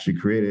mine's, actually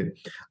created,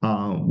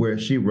 where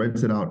she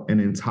rented out an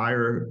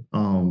entire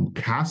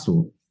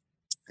castle.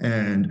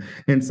 And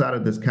inside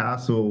of this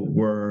castle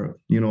were,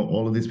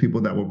 all of these people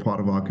that were part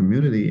of our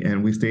community.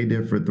 And we stayed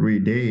there for 3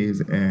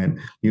 days. And,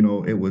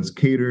 it was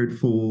catered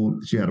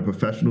food. She had a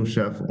professional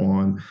chef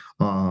on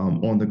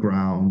the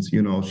grounds.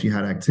 She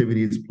had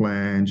activities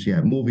planned. She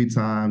had movie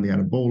time. They had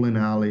a bowling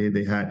alley.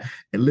 They had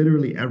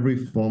literally every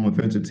form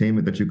of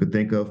entertainment that you could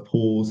think of,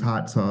 pools,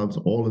 hot tubs,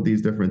 all of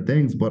these different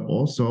things. But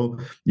also,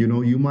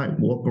 you might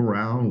walk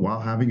around while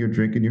having your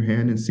drink in your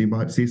hand and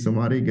see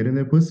somebody getting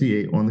their pussy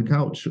ate on the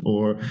couch,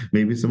 or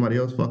maybe somebody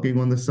else fucking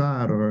on the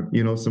side, or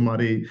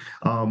somebody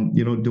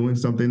doing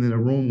something in a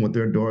room with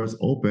their doors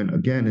open.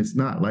 Again, it's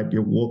not like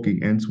you're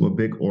walking into a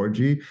big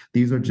orgy.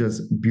 These are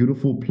just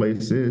beautiful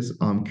places,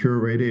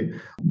 curated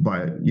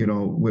by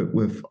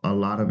with a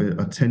lot of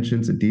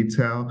attention to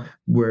detail,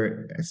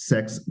 where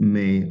sex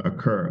may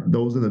occur.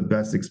 Those are the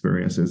best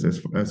experiences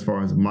as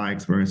far as my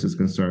experience is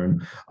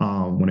concerned,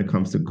 when it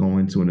comes to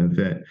going to an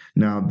event.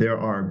 Now, there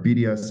are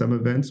BDSM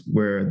events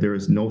where there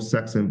is no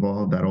sex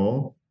involved at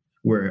all,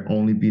 where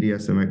only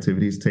BDSM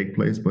activities take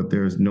place, but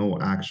there's no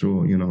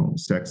actual,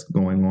 sex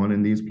going on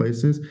in these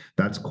places.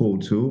 That's cool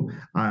too.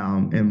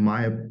 In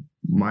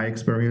my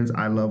experience,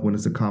 I love when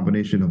it's a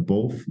combination of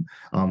both.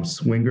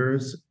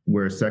 Swingers,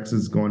 where sex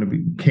is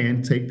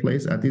can take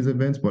place at these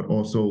events, but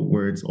also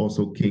where it's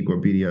also kink or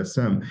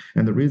BDSM.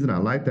 And the reason I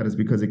like that is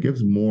because it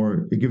gives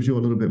you a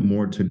little bit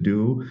more to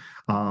do,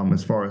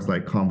 as far as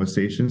like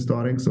conversation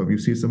starting. So if you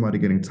see somebody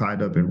getting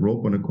tied up in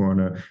rope in a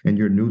corner and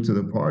you're new to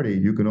the party,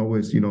 you can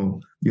always,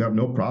 you have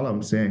no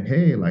problem saying,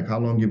 hey, like, how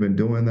long you been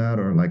doing that?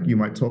 Or like, you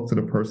might talk to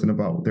the person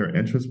about their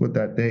interest with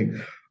that thing,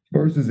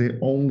 versus it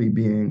only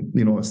being,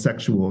 a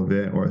sexual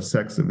event or a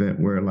sex event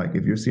where, like,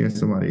 if you're seeing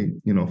somebody,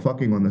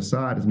 fucking on the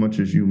side, as much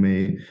as you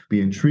may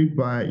be intrigued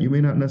by it, you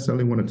may not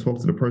necessarily want to talk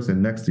to the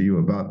person next to you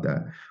about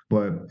that.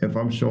 But if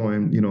I'm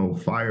showing,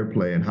 fire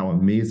play and how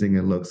amazing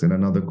it looks in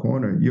another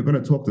corner, you're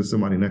going to talk to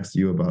somebody next to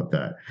you about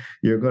that.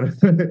 You're going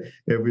to,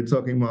 if we're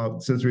talking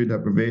about sensory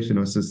deprivation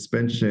or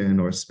suspension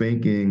or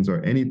spankings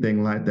or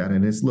anything like that,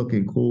 and it's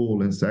looking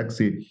cool and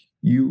sexy,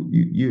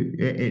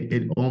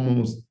 it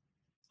almost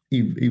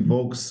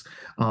evokes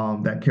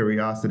that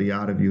curiosity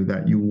out of you,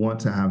 that you want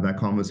to have that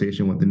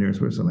conversation with the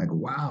nearest person. Like,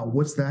 wow,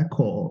 what's that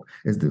called?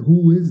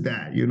 Who is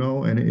that?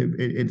 And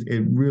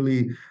it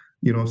really,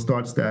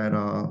 starts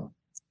that.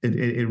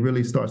 It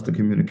really starts the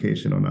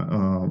communication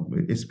on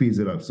it speeds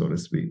it up, so to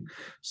speak.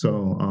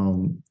 So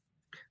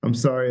I'm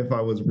sorry if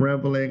I was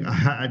rambling.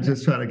 I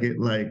just try to get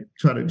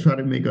try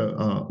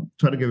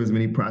to give as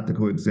many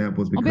practical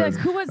examples, because I'll be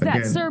like, who was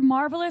that? Sir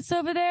Marvelous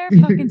over there,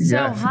 fucking so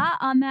yes. Hot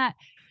on that.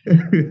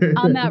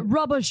 On that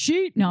rubber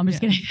sheet. No, I'm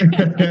just kidding.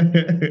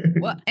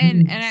 Well,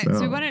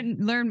 so we want to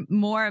learn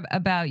more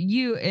about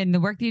you and the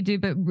work that you do,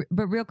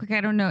 but real quick,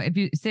 I don't know if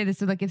you say this,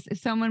 so like if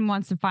someone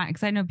wants to find,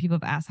 because I know people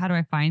have asked, how do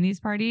I find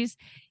these parties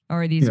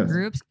or these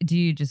groups? Do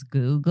you just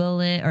Google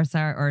it or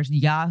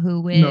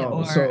Yahoo it?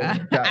 No, so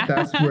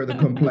that's where the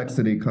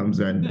complexity comes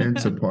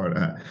into part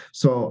at.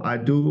 So I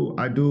do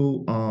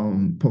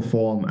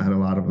perform at a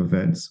lot of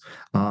events.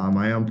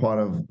 I am part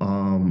of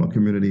a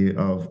community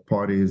of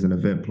parties and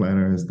event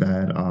planners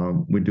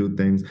that we do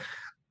things.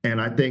 And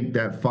I think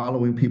that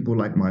following people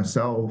like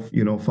myself,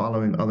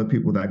 following other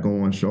people that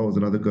go on shows,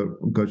 another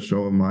good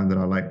show of mine that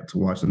I like to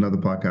watch, another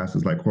podcast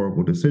is like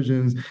Horrible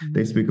Decisions. Mm-hmm.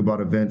 They speak about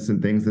events and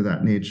things of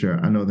that nature.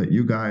 I know that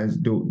you guys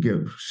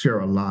share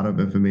a lot of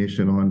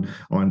information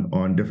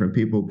on different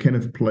people.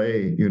 Kenneth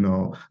Play,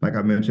 like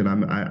I mentioned,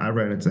 I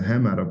ran into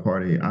him at a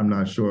party. I'm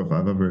not sure if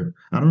I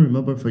don't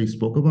remember if he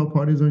spoke about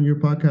parties on your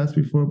podcast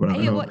before, but I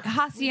don't know.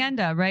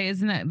 Hacienda, right?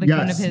 Isn't that like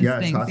one of his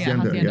things?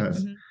 Hacienda, yes.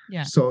 Mm-hmm.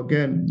 Yeah. So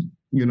again,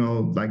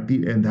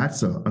 and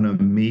that's an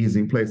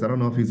amazing place. I don't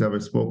know if he's ever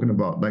spoken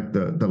about like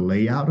the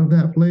layout of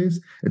that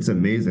place. It's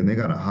amazing. They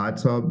got a hot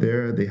tub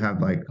there. They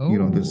have like,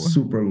 this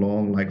super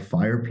long, like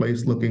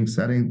fireplace looking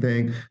setting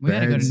thing. We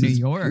gotta go to New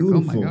York.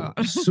 Beautiful. Oh my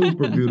God.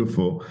 Super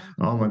beautiful.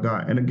 Oh my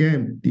God. And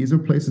again, these are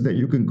places that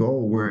you can go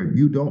where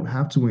you don't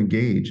have to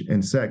engage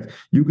in sex.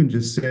 You can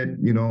just sit,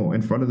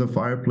 in front of the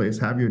fireplace,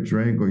 have your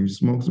drink, or you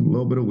smoke a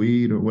little bit of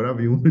weed or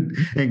whatever you want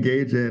to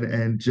engage in,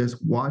 and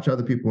just watch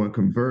other people and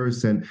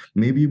converse. And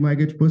maybe you might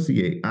get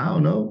pussy ate. I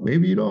don't know.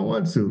 Maybe you don't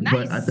want to, nice.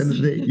 But at the end of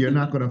the day, you're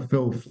not going to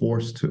feel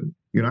forced to.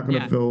 You're not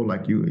going to feel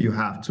like you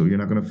have to. You're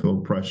not going to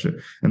feel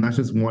pressure. And that's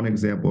just one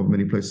example of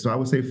many places. So I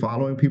would say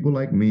following people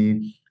like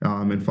me,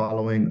 and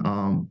following,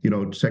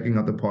 checking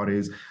out the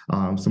parties.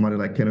 Somebody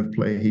like Kenneth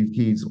Play,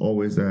 he's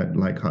always at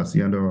like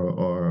Hacienda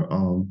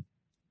or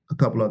a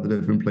couple other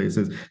different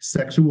places.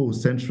 Sexual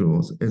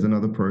Sensuals is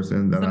another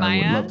person that I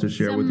would love to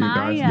share with you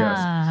guys.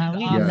 Yes,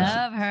 we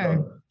love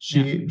her.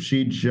 So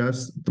she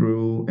just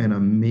threw an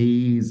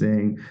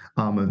amazing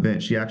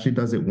event. She actually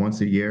does it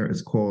once a year.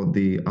 It's called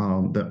the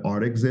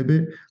art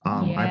exhibit.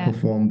 I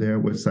performed there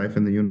with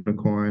Siphon the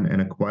Unicorn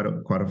and quite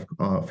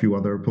a few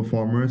other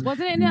performers.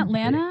 Wasn't it in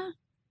Atlanta?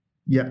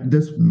 Yeah,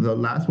 the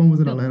last one was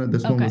in Atlanta.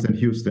 This one was in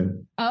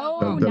Houston.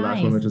 Oh, the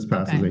last one that just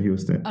passed is in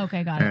Houston.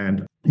 Okay, got it.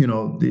 And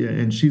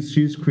and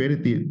she's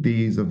created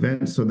these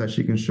events so that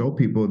she can show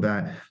people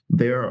that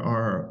there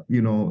are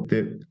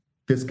that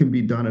this can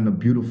be done in a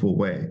beautiful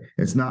way.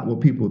 It's not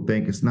what people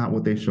think. It's not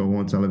what they show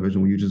on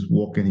television when you just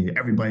walk in here.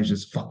 Everybody's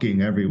just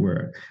fucking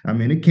everywhere. I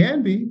mean, it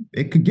can be.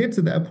 It could get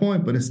to that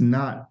point, but it's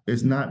not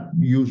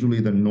usually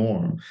the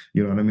norm.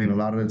 You know what I mean? A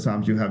lot of the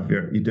times you have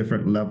very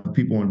different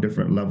people on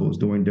different levels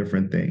doing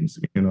different things.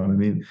 You know what I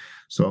mean?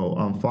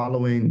 So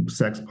following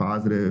sex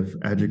positive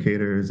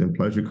educators and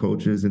pleasure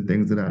coaches and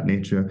things of that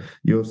nature,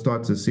 you'll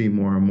start to see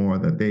more and more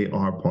that they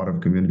are part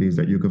of communities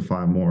that you can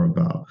find more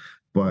about.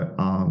 But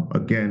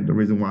again, the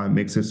reason why it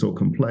makes it so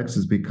complex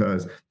is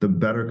because the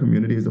better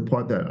community is the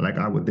part that, like,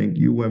 I would think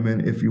you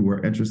women, if you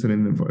were interested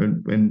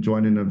in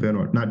joining an event,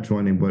 or not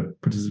joining,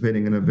 but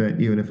participating in an event,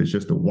 even if it's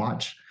just to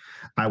watch,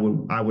 I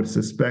would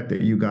suspect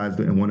that you guys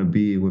didn't want to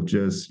be with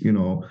just,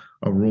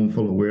 a room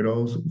full of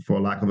weirdos,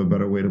 for lack of a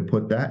better way to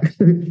put that,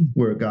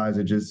 where guys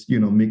are just,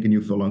 making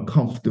you feel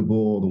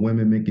uncomfortable, the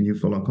women making you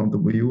feel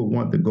uncomfortable. You would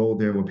want to go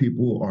there where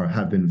people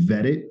have been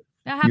vetted.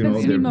 That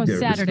happens to me most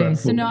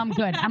Saturdays, so no, I'm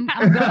good. I'm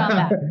good on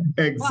that.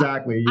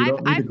 Exactly. Well,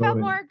 I felt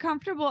more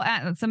comfortable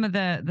at some of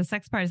the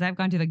sex parties I've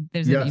gone to. Like,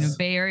 there's a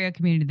Bay Area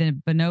community, the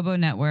Bonobo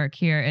Network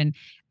here, and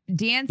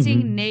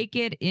dancing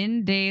naked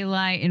in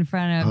daylight in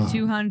front of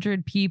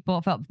 200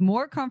 people felt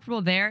more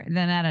comfortable there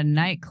than at a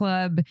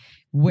nightclub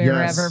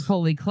wherever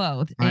fully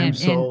clothed. I'm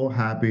so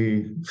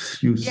happy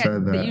you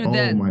said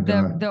that. My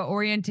God. The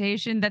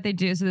orientation that they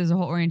do. So there's a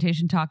whole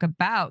orientation talk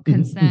about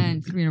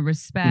consent,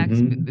 respect,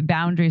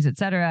 boundaries,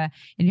 etc.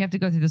 And you have to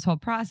go through this whole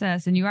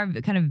process, and you are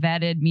kind of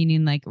vetted,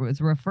 meaning like it's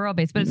referral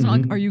based, but it's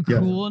not like, are you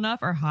cool enough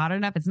or hot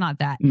enough? It's not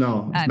that.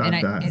 No, it's not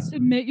that.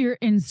 Submit your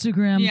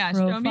Instagram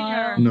profile. Show me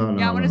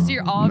your, I want to see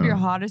all of your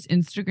hottest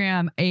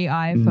Instagram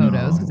AI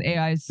photos, because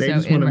AI is they so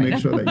just want to make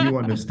sure that you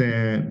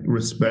understand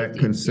respect,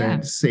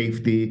 consent,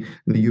 safety,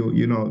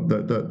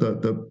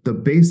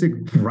 the basic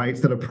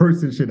rights that a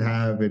person should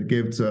have and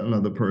give to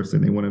another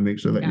person. They want to make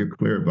sure that you're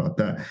clear about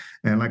that.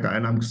 And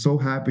I'm so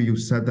happy you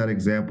said that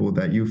example,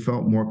 that you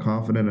felt more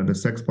confident at a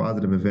sex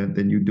positive event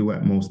than you do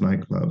at most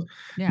nightclubs.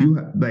 Yeah.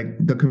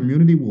 The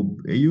community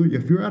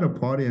if you're at a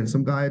party and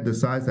some guy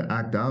decides to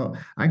act out,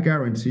 I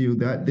guarantee you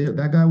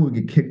that guy will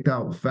get kicked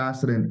out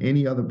faster than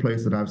any other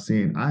place that I've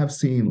seen. I have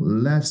seen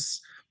less.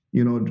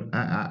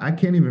 I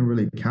can't even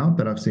really count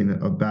that I've seen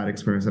a bad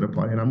experience at a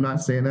party. And I'm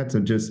not saying that to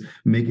just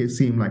make it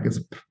seem like it's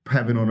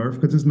heaven on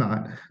earth, because it's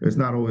not. It's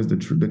not always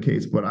the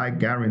case. But I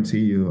guarantee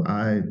you,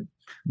 I've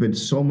been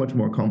so much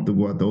more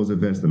comfortable at those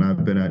events than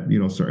I've been at,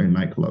 certain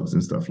nightclubs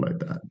and stuff like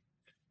that.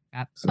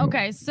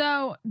 Okay,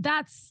 so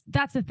that's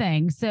the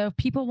thing. So if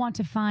people want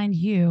to find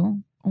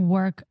you,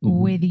 work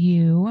with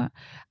you,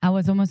 I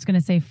was almost going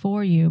to say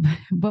for you,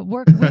 but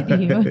work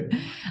with you.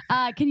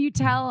 Can you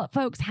tell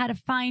folks how to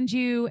find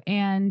you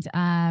and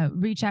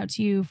reach out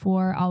to you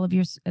for all of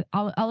your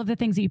all of the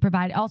things that you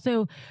provide?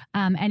 Also,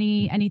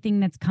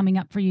 anything that's coming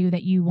up for you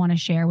that you want to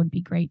share would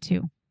be great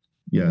too.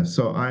 Yeah,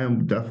 so I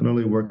am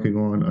definitely working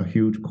on a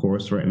huge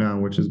course right now,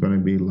 which is going to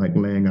be like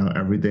laying out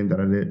everything that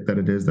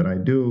it is that I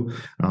do.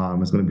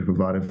 It's going to be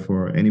provided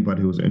for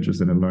anybody who's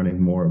interested in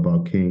learning more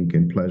about kink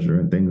and pleasure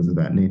and things of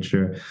that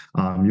nature.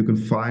 You can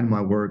find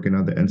my work and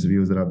other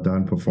interviews that I've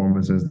done,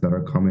 performances that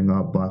are coming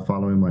up by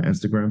following my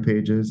Instagram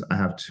pages. I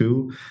have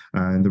two,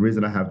 and the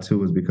reason I have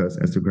two is because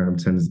Instagram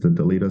tends to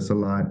delete us a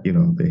lot. You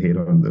know, they hate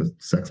on the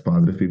sex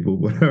positive people,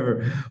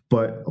 whatever.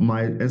 But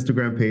my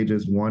Instagram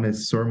pages, one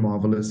is Sir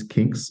Marvelous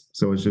Kinks.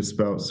 So it's just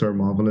spelled Sir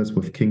Marvelous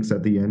with kinks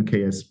at the end.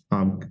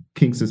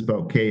 Kinks is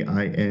spelled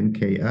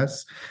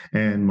Kinks.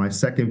 And my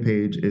second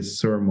page is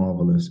Sir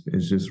Marvelous.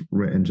 It's just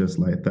written just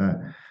like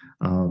that.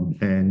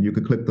 And you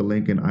could click the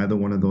link in either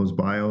one of those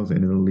bios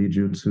and it'll lead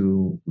you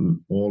to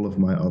all of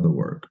my other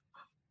work.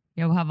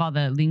 Yeah, we'll have all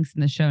the links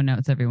in the show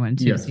notes, everyone,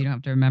 too. Yes. So you don't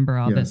have to remember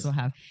all this. We'll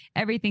have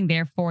everything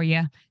there for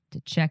you to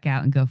check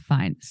out and go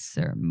find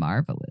Sir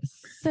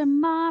Marvelous. Sir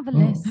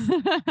Marvelous.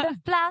 The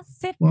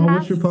flossy. Well,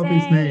 what's your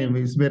puppy's name?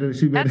 He's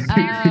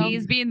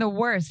being the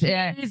worst.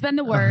 Yeah. He's been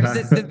the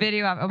worst. The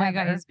video of, oh my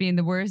God, he's being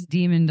the worst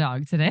demon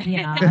dog today.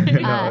 Yeah.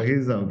 No,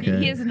 he's okay.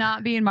 He is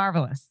not being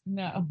marvelous.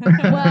 No.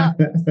 Well,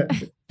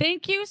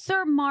 thank you,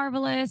 Sir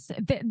Marvelous.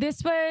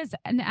 This was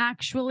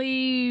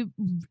actually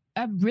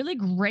a really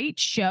great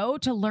show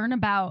to learn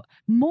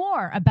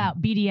more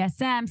about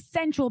BDSM,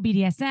 sensual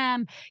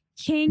BDSM,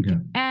 kink,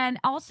 and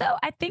also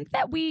I think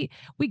that we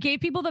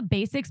gave people the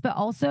basics, but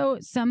also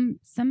some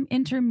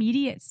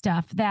intermediate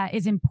stuff that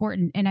is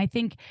important. And I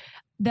think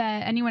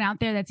that anyone out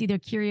there that's either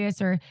curious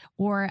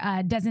or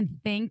doesn't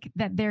think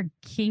that they're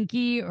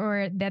kinky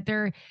or that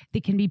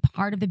they can be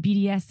part of the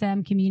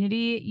BDSM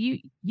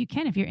community, you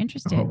can if you're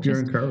interested. I hope you're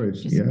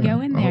encouraged. Just go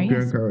in there. I hope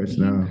you're encouraged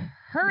now.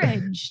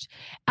 Encouraged.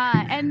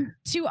 And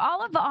to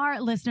all of our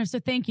listeners, so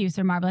thank you,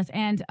 Sir Marvelous.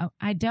 And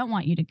I don't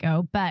want you to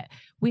go, but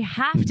we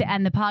have to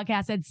end the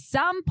podcast at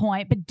some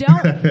point. But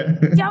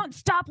don't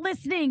stop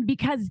listening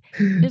because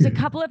there's a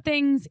couple of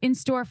things in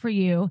store for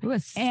you. Ooh, a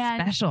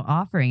special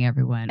offering,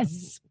 everyone. A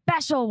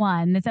special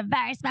one. It's a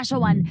very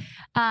special one.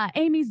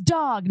 Amy's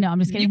dog. No, I'm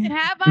just kidding. You can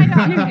have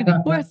my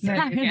dog. We're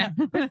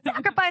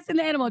sacrificing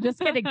the animal. Just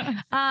kidding. No,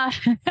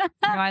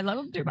 I love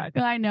him too much.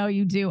 I know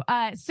you do.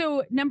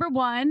 So number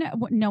one,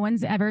 no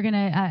one's ever going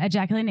to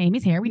ejaculate in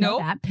Amy's hair. We know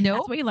that. Nope.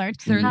 That's what you learned.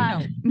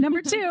 Certainly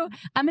Number two,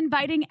 I'm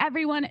inviting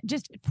everyone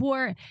just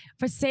for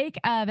sake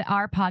of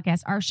our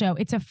podcast, our show.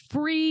 It's a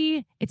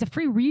free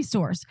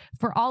resource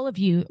for all of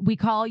you. We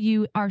call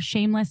you our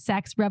shameless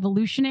sex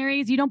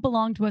revolutionaries. You don't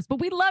belong to us, but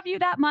we love you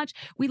that much.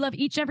 We love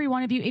each and every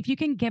one of you. If you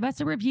can give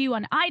us a review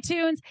on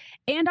iTunes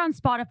and on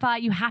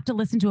Spotify, you have to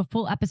listen to a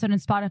full episode on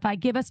Spotify.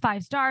 Give us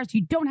 5 stars.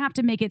 You don't have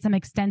to make it some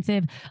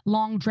extensive,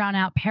 long, drawn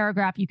out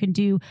paragraph. You can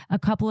do a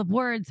couple of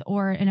words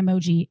or an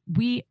emoji.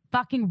 We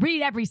fucking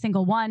read every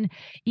single one,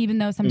 even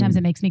though sometimes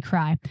it makes me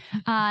cry.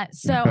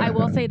 So I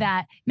will say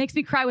that makes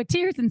me cry with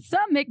tears and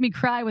some make me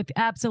cry with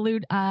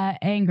absolute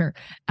anger.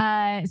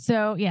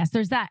 So yes,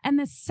 there's that. And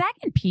the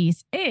second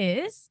piece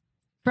is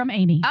from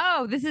Amy.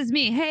 Oh, this is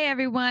me. Hey,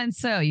 everyone.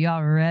 So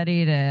y'all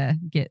ready to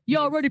get...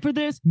 Y'all ready for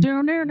this?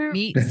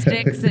 Meat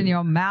sticks in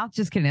your mouth.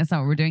 Just kidding. That's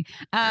not what we're doing.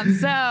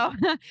 So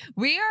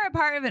we are a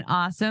part of an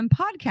awesome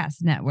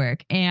podcast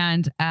network,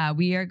 and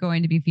we are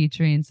going to be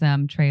featuring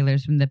some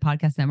trailers from the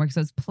podcast network.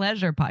 So it's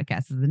Pleasure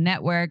Podcast is the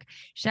network.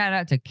 Shout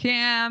out to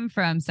Kim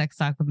from Sex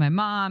Talk with My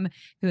Mom,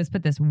 who has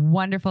put this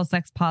wonderful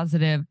sex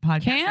positive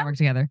podcast network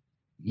together.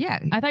 Yeah.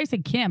 I thought you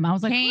said Kim. I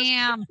was like,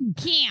 Cam.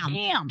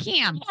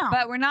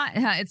 But we're not,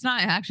 it's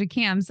not actually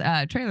Cam's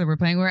trailer we're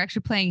playing. We're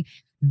actually playing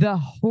the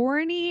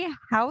Horny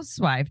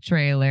Housewife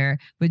trailer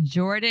with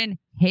Jordan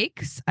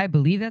Hakes. I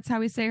believe that's how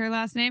we say her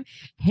last name.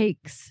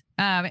 Hakes.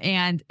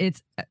 And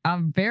it's a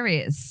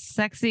very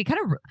sexy, kind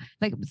of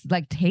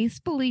like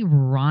tastefully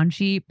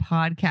raunchy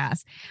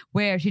podcast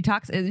where she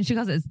talks, and she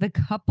calls it the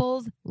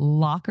couples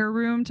locker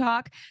room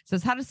talk. So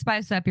it's how to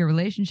spice up your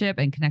relationship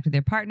and connect with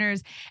your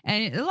partners.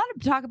 And a lot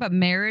of talk about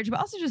marriage,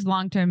 but also just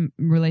long-term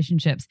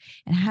relationships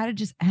and how to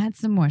just add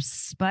some more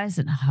spice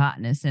and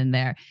hotness in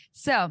there.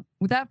 So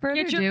without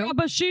further ado,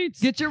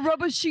 get your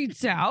rubber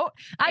sheets out.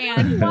 I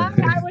don't know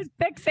why I was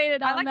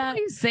fixated on I like that. how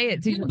you say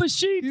it too. Rubber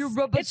sheets. Your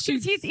rubber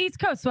sheets. He's East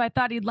Coast, so I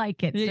thought he'd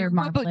like it. Sir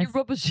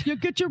Marvelous. You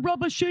get your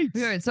rubber sheets.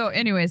 Good. So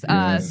anyways,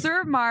 Yes.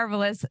 Sir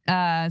Marvelous,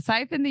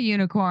 Siphon the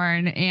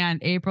Unicorn, and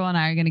April and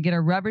I are going to get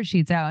our rubber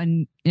sheets out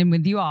and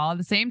with you all at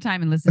the same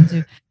time and listen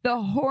to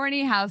the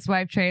Horny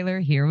Housewife trailer.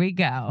 Here we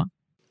go.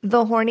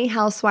 The Horny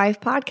Housewife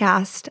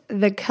Podcast,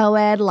 the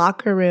co-ed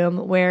locker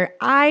room, where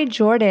I,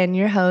 Jordan,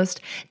 your host,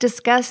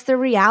 discuss the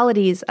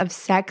realities of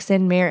sex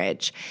and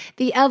marriage,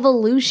 the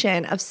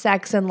evolution of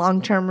sex and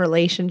long-term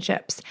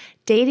relationships,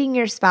 dating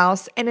your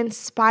spouse, and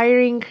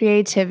inspiring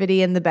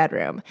creativity in the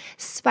bedroom,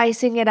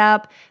 spicing it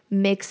up,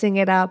 mixing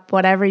it up,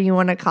 whatever you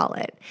want to call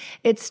it.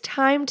 It's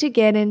time to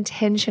get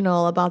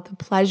intentional about the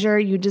pleasure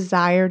you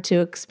desire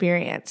to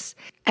experience.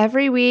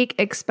 Every week,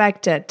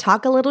 expect to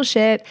talk a little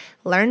shit,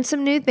 learn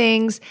some new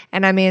things,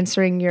 and I'm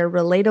answering your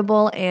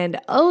relatable and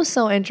oh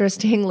so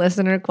interesting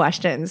listener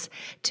questions.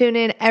 Tune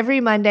in every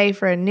Monday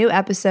for a new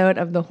episode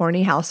of the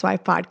Horny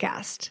Housewife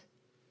podcast.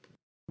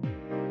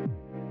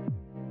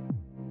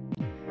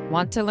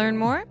 Want to learn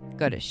more?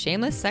 Go to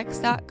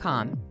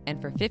shamelesssex.com,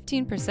 and for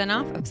 15%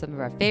 off of some of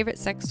our favorite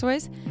sex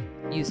toys,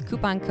 use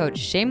coupon code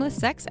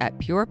shamelesssex at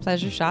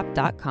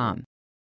purepleasureshop.com.